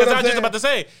point now. Because I was just about to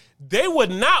say, they would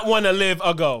not want to live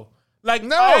ago. Like,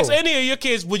 ask any of your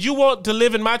kids, would you want to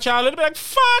live in my childhood? They'd be like,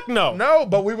 fuck no. No,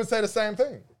 but we would say the same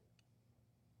thing.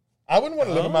 I wouldn't want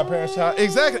to live in my parents' childhood.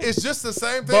 Exactly. It's just the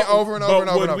same thing over and over and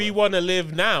over. But would we want to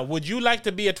live now? Would you like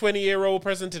to be a 20-year-old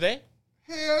person today?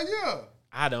 Hell yeah.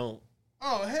 I don't.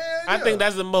 Oh, hell yeah. I think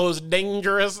that's the most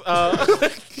dangerous. Like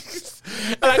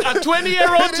a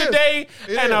 20-year-old today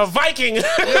and a Viking.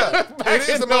 Yeah, it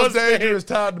is the most dangerous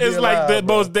time to be alive. It's like the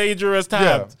most dangerous time.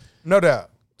 Yeah, no doubt.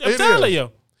 I'm telling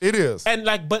you. It is. And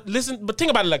but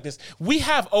think about it like this. We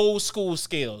have old school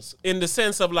skills in the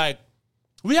sense of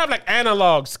we have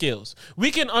analog skills.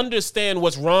 We can understand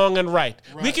what's wrong and right.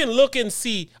 We can look and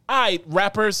see,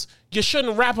 rappers, you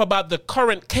shouldn't rap about the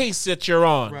current case that you're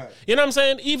on. Right. You know what I'm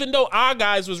saying? Even though our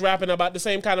guys was rapping about the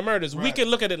same kind of murders, we can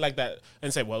look at it like that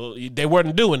and say, well, they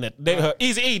weren't doing it.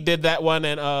 Eazy-E did that one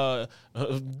and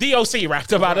DOC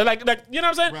rapped about it. Like, you know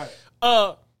what I'm saying?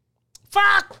 Right.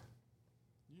 Fuck!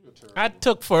 I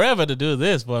took forever to do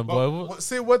this, boy.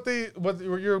 See what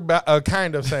you're about,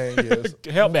 kind of saying is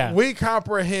help me out. We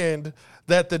comprehend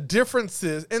that the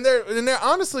differences and they're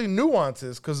honestly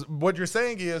nuances, because what you're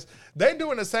saying is they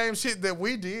doing the same shit that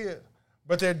we did,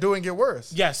 but they're doing it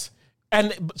worse. Yes.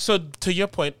 And so to your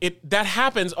point, that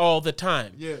happens all the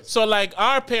time. Yes. So like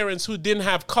our parents who didn't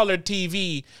have colored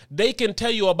TV, they can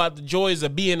tell you about the joys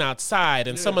of being outside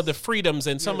and some of the freedoms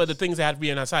and some of the things that have to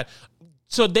be outside.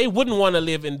 So they wouldn't want to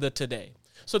live in the today.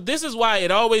 So this is why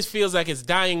it always feels like it's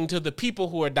dying to the people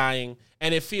who are dying,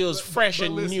 and it feels fresh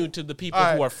and new to the people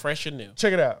who are fresh and new.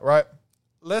 Check it out, right?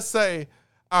 Let's say,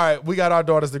 all right, we got our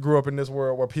daughters that grew up in this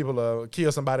world where people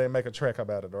kill somebody and make a track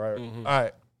about it, all right? Mm-hmm. All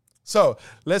right. So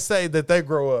let's say that they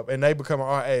grow up and they become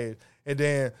our age, and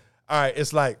then, all right,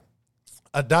 it's like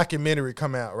a documentary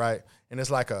come out, right? And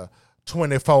it's like a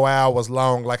 24 hours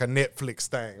long, like a Netflix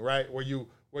thing, right? Where you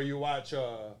watch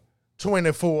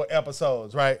 24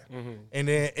 episodes, right? Mm-hmm. And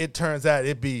then it turns out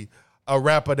it be a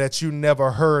rapper that you never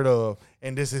heard of,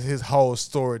 and this is his whole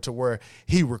story to where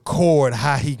he record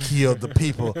how he killed the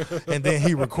people, and then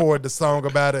he record the song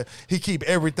about it. He keep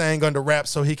everything under wraps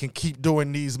so he can keep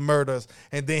doing these murders,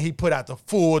 and then he put out the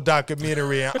full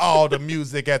documentary and all the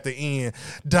music at the end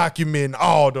documenting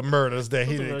all the murders that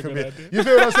he didn't commit. You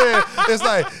feel what I'm saying? It's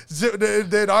like,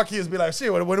 then our kids be like,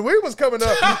 shit, when we was coming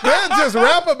up, they just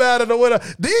rap about it or whatever.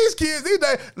 These kids, these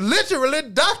days, literally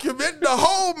document the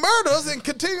whole murders and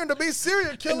continuing to be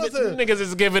serial killers. And niggas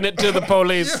is giving it to the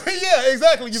police. Yeah,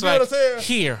 exactly. You feel what I'm saying?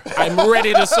 Here, I'm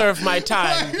ready to serve my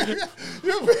time.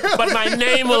 But my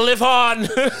name will live on.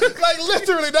 Like,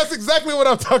 literally, that's exactly what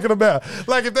I'm talking about.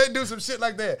 Like, if they do some shit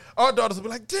like that, our daughters will be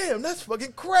like, damn, that's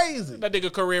fucking crazy. That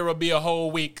nigga career will be a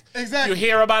whole week. Exactly. You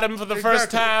hear about him for the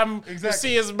first time. Exactly. You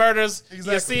see his murders.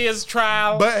 Exactly. You see his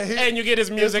trial. And you get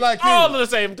his music like all at the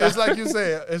same time. It's like you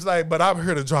said. It's like, but I'm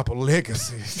here to drop a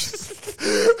legacy.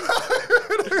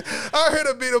 I'm here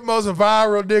to be the most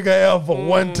viral nigga ever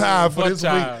one time for this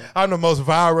week. I'm the most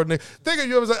viral nigga. Think of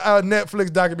you ever a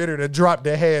Netflix documentary that dropped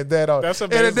that had that on. That's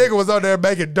amazing. And the nigga was on there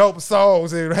making dope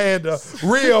songs and had the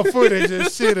real footage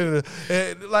and shit.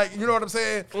 And like, you know what I'm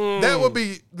saying?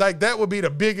 That would be the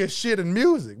biggest shit in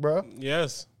music, bro.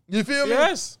 Yes. You feel me?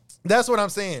 Yes. That's what I'm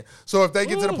saying. So if they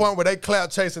get to the point where they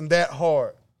clout chasing that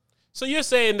hard. So you're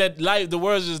saying that the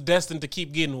world is just destined to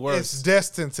keep getting worse. It's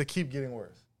destined to keep getting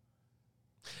worse.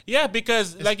 Yeah,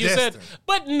 because like you said,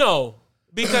 but no,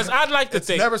 because I'd like to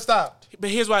think. Never stopped. But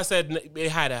here's why I said it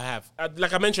had to have.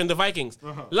 Like I mentioned, the Vikings.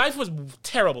 Life was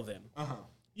terrible then.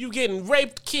 You getting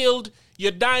raped, killed,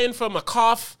 you're dying from a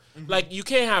cough. Like you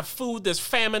can't have food, there's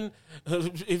famine.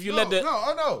 If you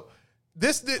No.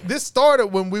 This started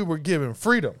when we were given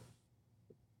freedom.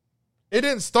 It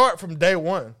didn't start from day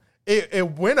one.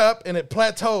 It went up and it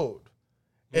plateaued.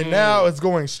 And now it's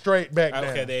going straight back down.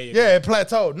 Okay, there you go. Yeah, it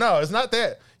plateaued. No, it's not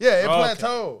that. Yeah, it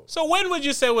plateaued. So when would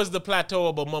you say was the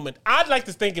plateauable moment? I'd like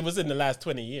to think it was in the last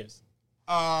 20 years.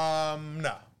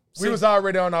 No. We was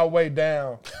already on our way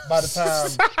down by the time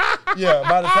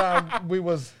we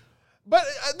was. But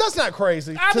that's not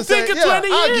crazy. I'm thinking 20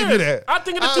 years. I'll give you that. I'm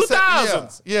thinking the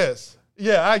 2000s. Yes.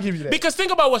 Yeah, I'll give you that. Because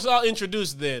think about what's all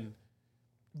introduced then.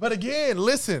 But again,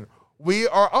 listen, we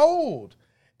are old.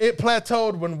 It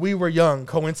plateaued when we were young,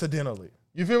 coincidentally.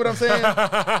 You feel what I'm saying?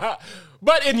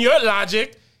 But in your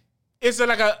logic, it's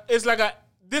like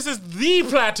this is the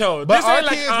plateau. But this ain't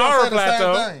like our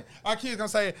plateau. Same thing. Our kids gonna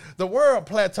say the world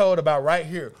plateaued about right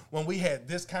here when we had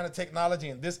this kind of technology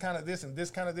and this kind of this and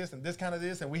this kind of this and this kind of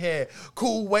this, and we had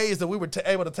cool ways that we were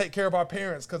able to take care of our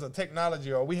parents because of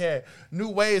technology, or we had new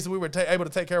ways that we were able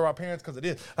to take care of our parents because of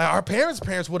this. Like our parents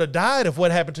would have died if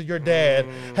what happened to your dad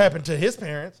happened to his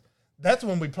parents. That's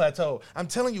when we plateaued. I'm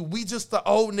telling you, we just the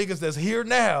old niggas that's here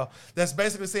now that's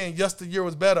basically saying yesteryear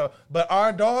was better. But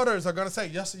our daughters are going to say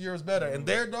yesteryear was better. And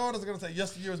their daughters are going to say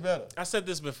yesteryear was better. I said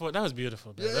this before. That was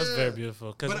beautiful. Yeah. That's very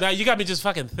beautiful. Because now you got me just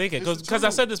fucking thinking. Because I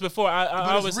said this before. I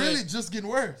always say. It's really just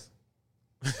getting worse.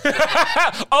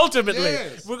 Ultimately.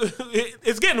 Yes.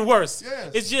 It's getting worse.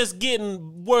 Yes. It's just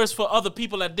getting worse for other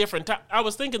people at different times. I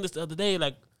was thinking this the other day.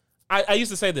 Like, I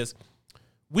used to say this.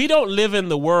 We don't live in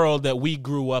the world that we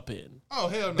grew up in. Oh,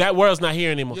 hell no. That world's not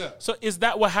here anymore. Yeah. So is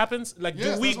that what happens? Like,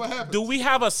 yes, that's what happens. Do we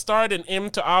have a start and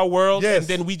end to our world, and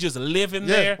then we just live in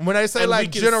there? When they say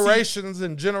like generations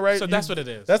and generations. So that's what it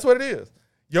is. That's what it is.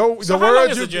 So how long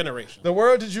is a generation? The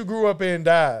world that you grew up in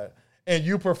died, and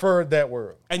you preferred that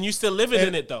world. And you still living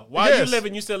in it, though. While you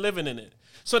living, you still living in it.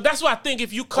 So that's why I think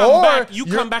if you come back,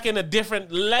 come back in a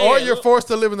different layer. Or you're forced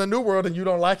to live in the new world and you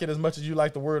don't like it as much as you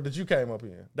like the world that you came up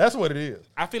in. That's what it is.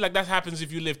 I feel like that happens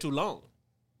if you live too long.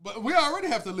 But we already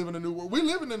have to live in a new world. We're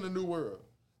living in the new world.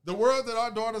 The world that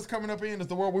our daughter's coming up in is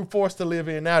the world we're forced to live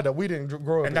in now that we didn't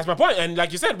grow up in. And that's my point. And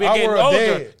like you said, we're getting older.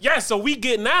 Dead. Yeah, so we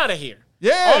getting out of here.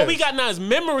 Yeah. All we got now is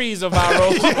memories of our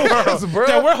old world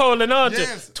that we're holding on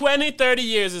to. 20, 30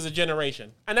 years is a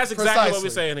generation. And that's exactly what we're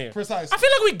saying here. Precisely. I feel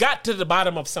like we got to the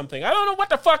bottom of something. I don't know what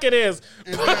the fuck it is.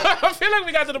 I feel like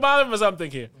we got to the bottom of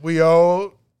something here. We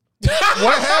old.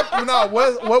 What happened? No,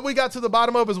 what we got to the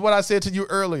bottom of is what I said to you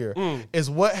earlier.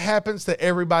 Is what happens to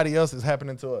everybody else is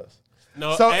happening to us.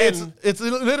 No, so it's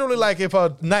literally like if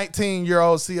a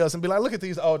 19-year-old see us and be like, look at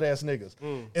these old ass niggas.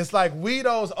 It's like we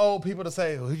those old people to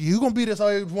say, you gonna be this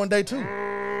old one day too.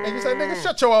 And you say, nigga,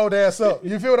 shut your old ass up.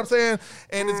 You feel what I'm saying?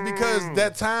 And it's because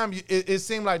that time, it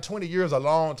seemed like 20 years a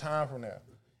long time from now.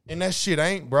 And that shit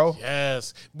ain't, bro.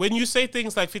 Yes. When you say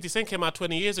things like 50 Cent came out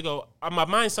 20 years ago, my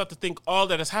mind starts to think all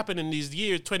that has happened in these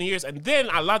years, 20 years, and then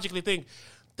I logically think,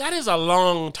 that is a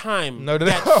long time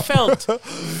that felt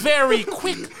very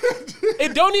quick.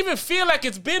 It don't even feel like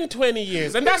it's been 20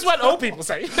 years. And that's what old people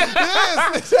say.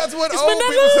 Yes, that's what old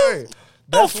people say.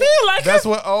 Don't feel like that's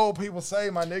what old people say,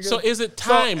 my nigga. So is it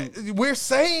time? So we're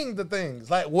saying the things.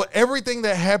 Like everything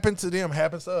that happened to them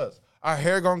happens to us. Our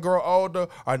hair gonna grow older.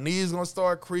 Our knees gonna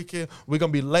start creaking. We're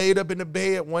gonna be laid up in the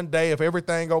bed one day if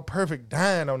everything go perfect,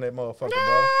 dying on that motherfucker,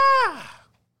 bro.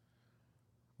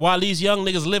 While these young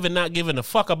niggas living, not giving a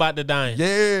fuck about the dying.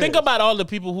 Yeah. Think about all the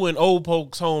people who in old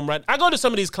folks' home, right? I go to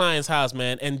some of these clients' house,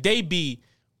 man, and they be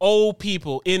old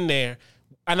people in there.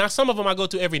 And some of them I go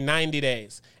to every 90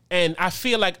 days. And I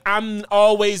feel like I'm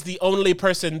always the only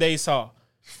person they saw.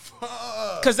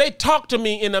 Because they talk to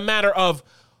me in a matter of,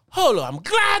 hold on, I'm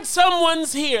glad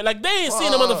someone's here. Like, they ain't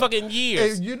seen a motherfucking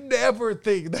years. And you never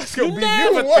think that's going to be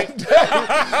you one day.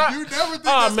 You never think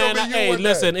that's going to be you one day.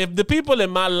 Listen, if the people in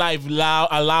my life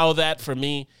allow that for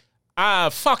me,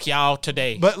 fuck y'all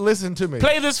today. But listen to me.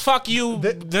 Play this fuck you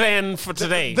then for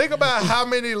today. Think about how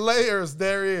many layers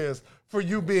there is for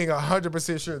you being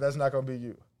 100% sure that's not going to be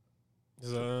you.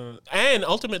 And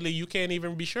ultimately, you can't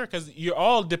even be sure because you're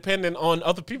all dependent on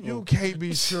other people. You can't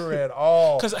be sure at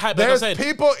all. Because there's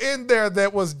people in there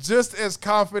that was just as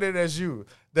confident as you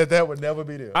that would never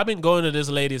be there. I've been going to this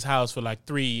lady's house for like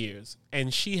 3 years,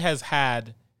 and she has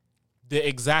had the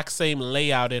exact same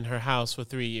layout in her house for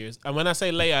 3 years. And when I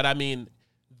say layout, I mean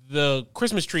the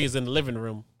Christmas tree is in the living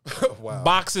room. Wow.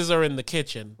 Boxes are in the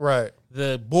kitchen. Right.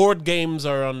 The board games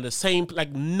are on the same,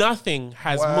 like nothing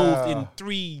has moved in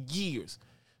 3 years.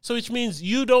 So which means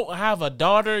you don't have a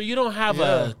daughter, you don't have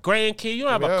a grandkid, you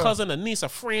don't have a cousin, a niece, a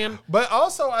friend. But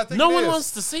also I think no one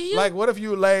wants to see you. Like what if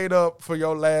you laid up for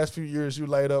your last few years, you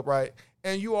laid up, right?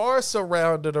 And you are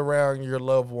surrounded around your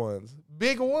loved ones.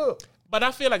 Big whoop. But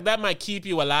I feel like that might keep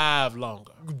you alive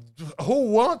longer.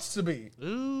 Who wants to be?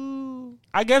 Ooh,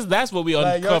 I guess that's what we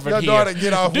uncovered your here. daughter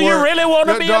get off Do work. you really want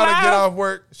to be alive? Your daughter get off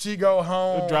work. She go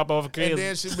home. Drop off a kid. And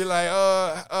then she'd be like,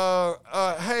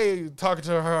 hey, talking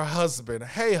to her husband.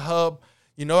 Hey, hub,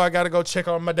 you know I got to go check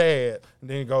on my dad. And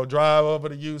then go drive over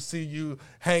to you, see you,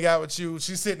 hang out with you.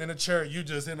 She's sitting in a chair. You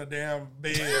just in a damn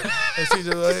bed. And she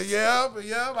just like, yeah.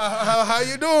 How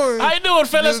you doing? How you doing,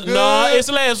 fellas? No, it's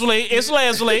Leslie. It's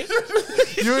Leslie.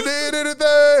 You did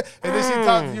anything? And then she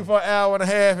talked to you for an hour and a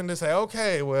half and then say,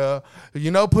 okay, well,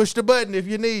 push the button if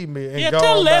you need me. And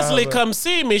tell Leslie come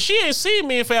see me. She ain't seen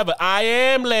me forever. I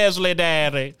am Leslie,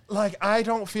 daddy. Like, I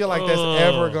don't feel like that's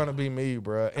ever going to be me,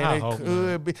 bro. And it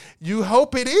could be. You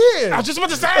hope it is. I was just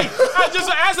about to say.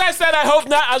 As I said, I hope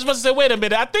not. I was about to say, wait a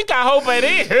minute. I think I hope it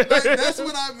is. That's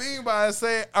what I mean by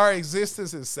saying our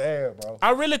existence is sad, bro. I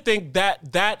really think that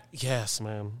yes,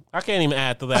 man. I can't even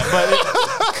add to that.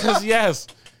 But because, yes.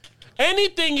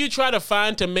 Anything you try to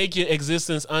find to make your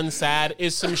existence unsad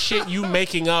is some shit you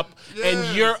making up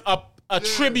and you're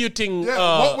attributing.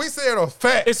 What we saying are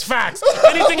facts. It's facts.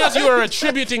 Anything else you are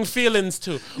attributing feelings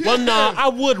to. Well, nah, I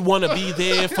would want to be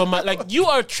there for my. Like, you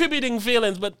are attributing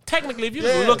feelings, but technically, if you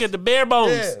look at the bare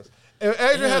bones. Yes. If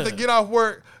Adrian has to get off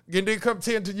work and then come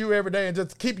tend to you every day and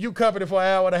just keep you company for an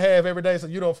hour and a half every day so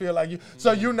you don't feel like you.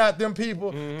 So you're not them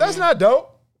people. That's not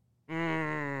dope.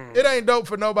 It ain't dope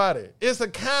for nobody. It's a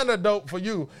kind of dope for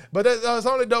you, but it's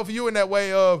only dope for you in that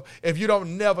way of if you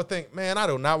don't never think, man, I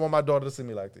do not want my daughter to see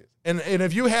me like this. And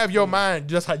if you have your mind,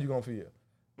 just how you gonna feel.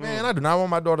 Man, I do not want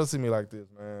my daughter to see me like this,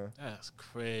 man. That's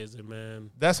crazy,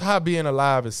 man. That's how being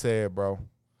alive is sad, bro.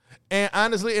 And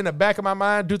honestly, in the back of my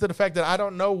mind, due to the fact that I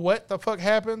don't know what the fuck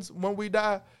happens when we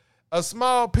die, a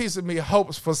small piece of me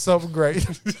hopes for something great.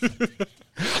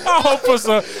 I hope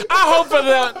for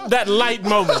that light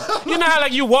moment. You know how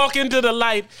like you walk into the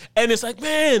light and it's like,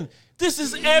 man, This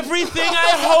is everything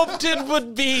I hoped it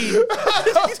would be.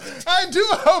 I do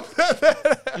hope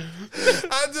that.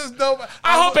 I just don't.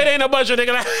 I hope it ain't a bunch of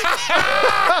niggas.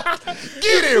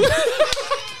 Get him.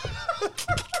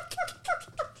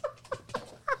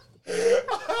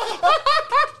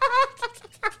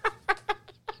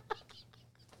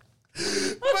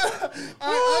 But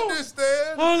I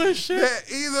understand Holy shit.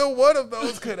 that either one of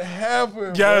those could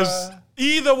happen. Yes. Bruh.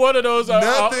 Either one of those are.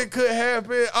 Nothing could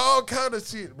happen. All kind of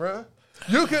shit, bro.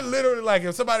 You can literally, like,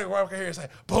 if somebody walk in here and say,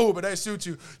 boom, and they shoot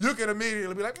you, you can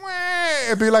immediately be like, wah,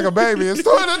 and be like a baby and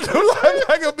start to do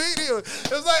like immediately.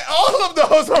 It's like all of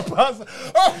those are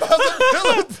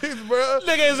possibilities, bro.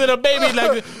 Nigga is in a baby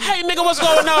like, hey, nigga, what's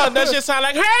going on? That shit sound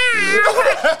like, hey.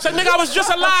 So, nigga, I was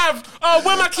just alive. Oh,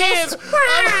 where my kids?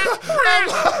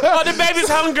 Oh, the baby's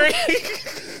hungry.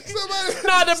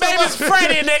 The baby's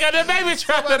Freddy, nigga. The baby's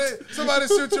trying to... Somebody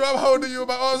shoot you, I'm holding you in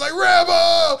my arms like,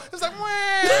 Rebel! It's like,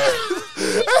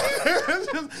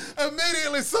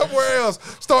 immediately somewhere else,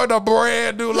 starting a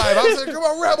brand new life. I'm saying, come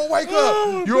on, Rebel, wake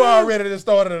up. You already just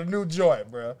started a new joint,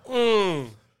 bro.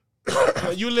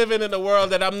 You living in the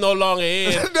world that I'm no longer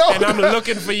in, and I'm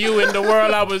looking for you in the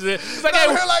world I was in. It's like, hey,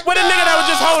 like, where the nigga that was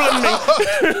just holding me?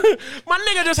 My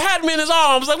nigga just had me in his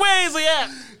arms. Like, where is he at?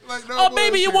 Like, no oh,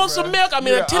 baby, you want some milk? I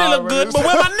mean, a titty look good, but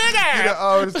where my nigga at? You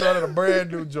already started a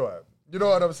brand new joint. You know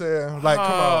what I'm saying? Like,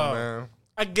 come on, man.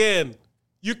 Again,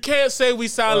 you can't say we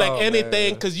sound like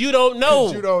anything because you don't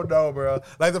know. You don't know, bro.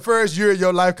 Like, the first year of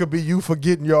your life could be you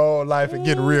forgetting your old life and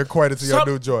getting reacquainted to your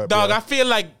new joint, dog, bro. I feel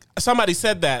like somebody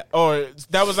said that, or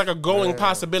that was like a going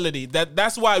possibility.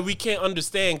 That's why we can't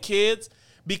understand kids,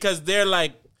 because they're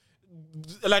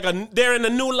they're in a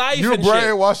new life. You're and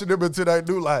brainwashing them into that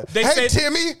new life. Hey,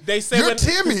 Timmy, you're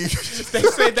Timmy. They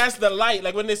say that's the light.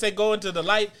 Like when they say go into the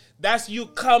light, that's you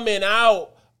coming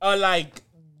out like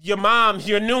your mom,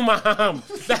 your new mom.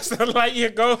 That's the light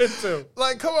you're going to.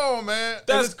 Like, come on, man.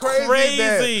 That's it's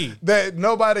crazy. That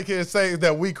nobody can say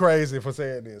that we crazy for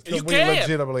saying this. You we can't.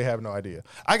 legitimately have no idea.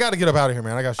 I got to get up out of here,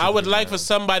 man. I would like for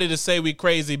somebody to say we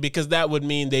crazy, because that would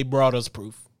mean they brought us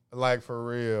proof. Like, for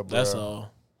real, bro. That's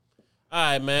all. All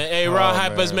right, man. Hey, Raw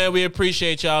Hypers, man, we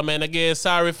appreciate y'all, man. Again,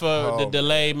 sorry for the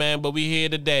delay, man, but we here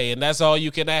today, and that's all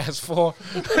you can ask for.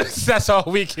 That's all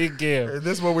we can give. And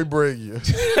this is what we bring you.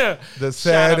 The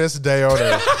saddest day on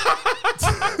earth.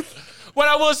 What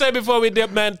I will say before we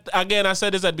dip, man, again, I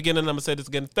said this at the beginning, I'm going to say this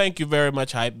again. Thank you very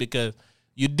much, Hype, because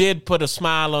you did put a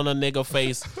smile on a nigga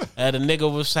face, and the nigga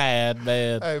was sad,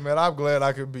 man. Hey, man, I'm glad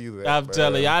I could be there. I'm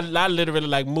telling you, I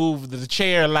literally moved the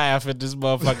chair laugh at this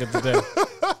motherfucker today.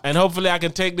 And hopefully I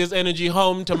can take this energy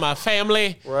home to my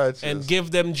family and give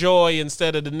them joy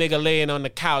instead of the nigga laying on the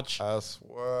couch. I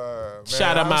swear. Man,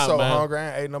 Shout him out, man. I'm so hungry.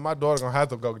 I ain't no. My daughter going to have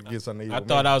to go get something to eat. I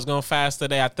thought I was going to fast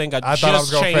today. I think I thought just I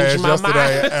was gonna changed fast my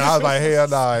yesterday, mind. and I was like, hell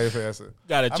nah, I ain't fasting.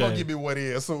 Gotta change. I'm going to give me what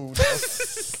is soon.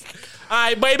 All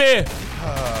right, baby.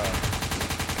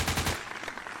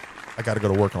 I got to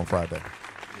go to work on Friday.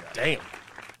 Damn.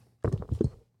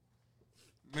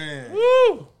 Man.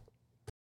 Woo.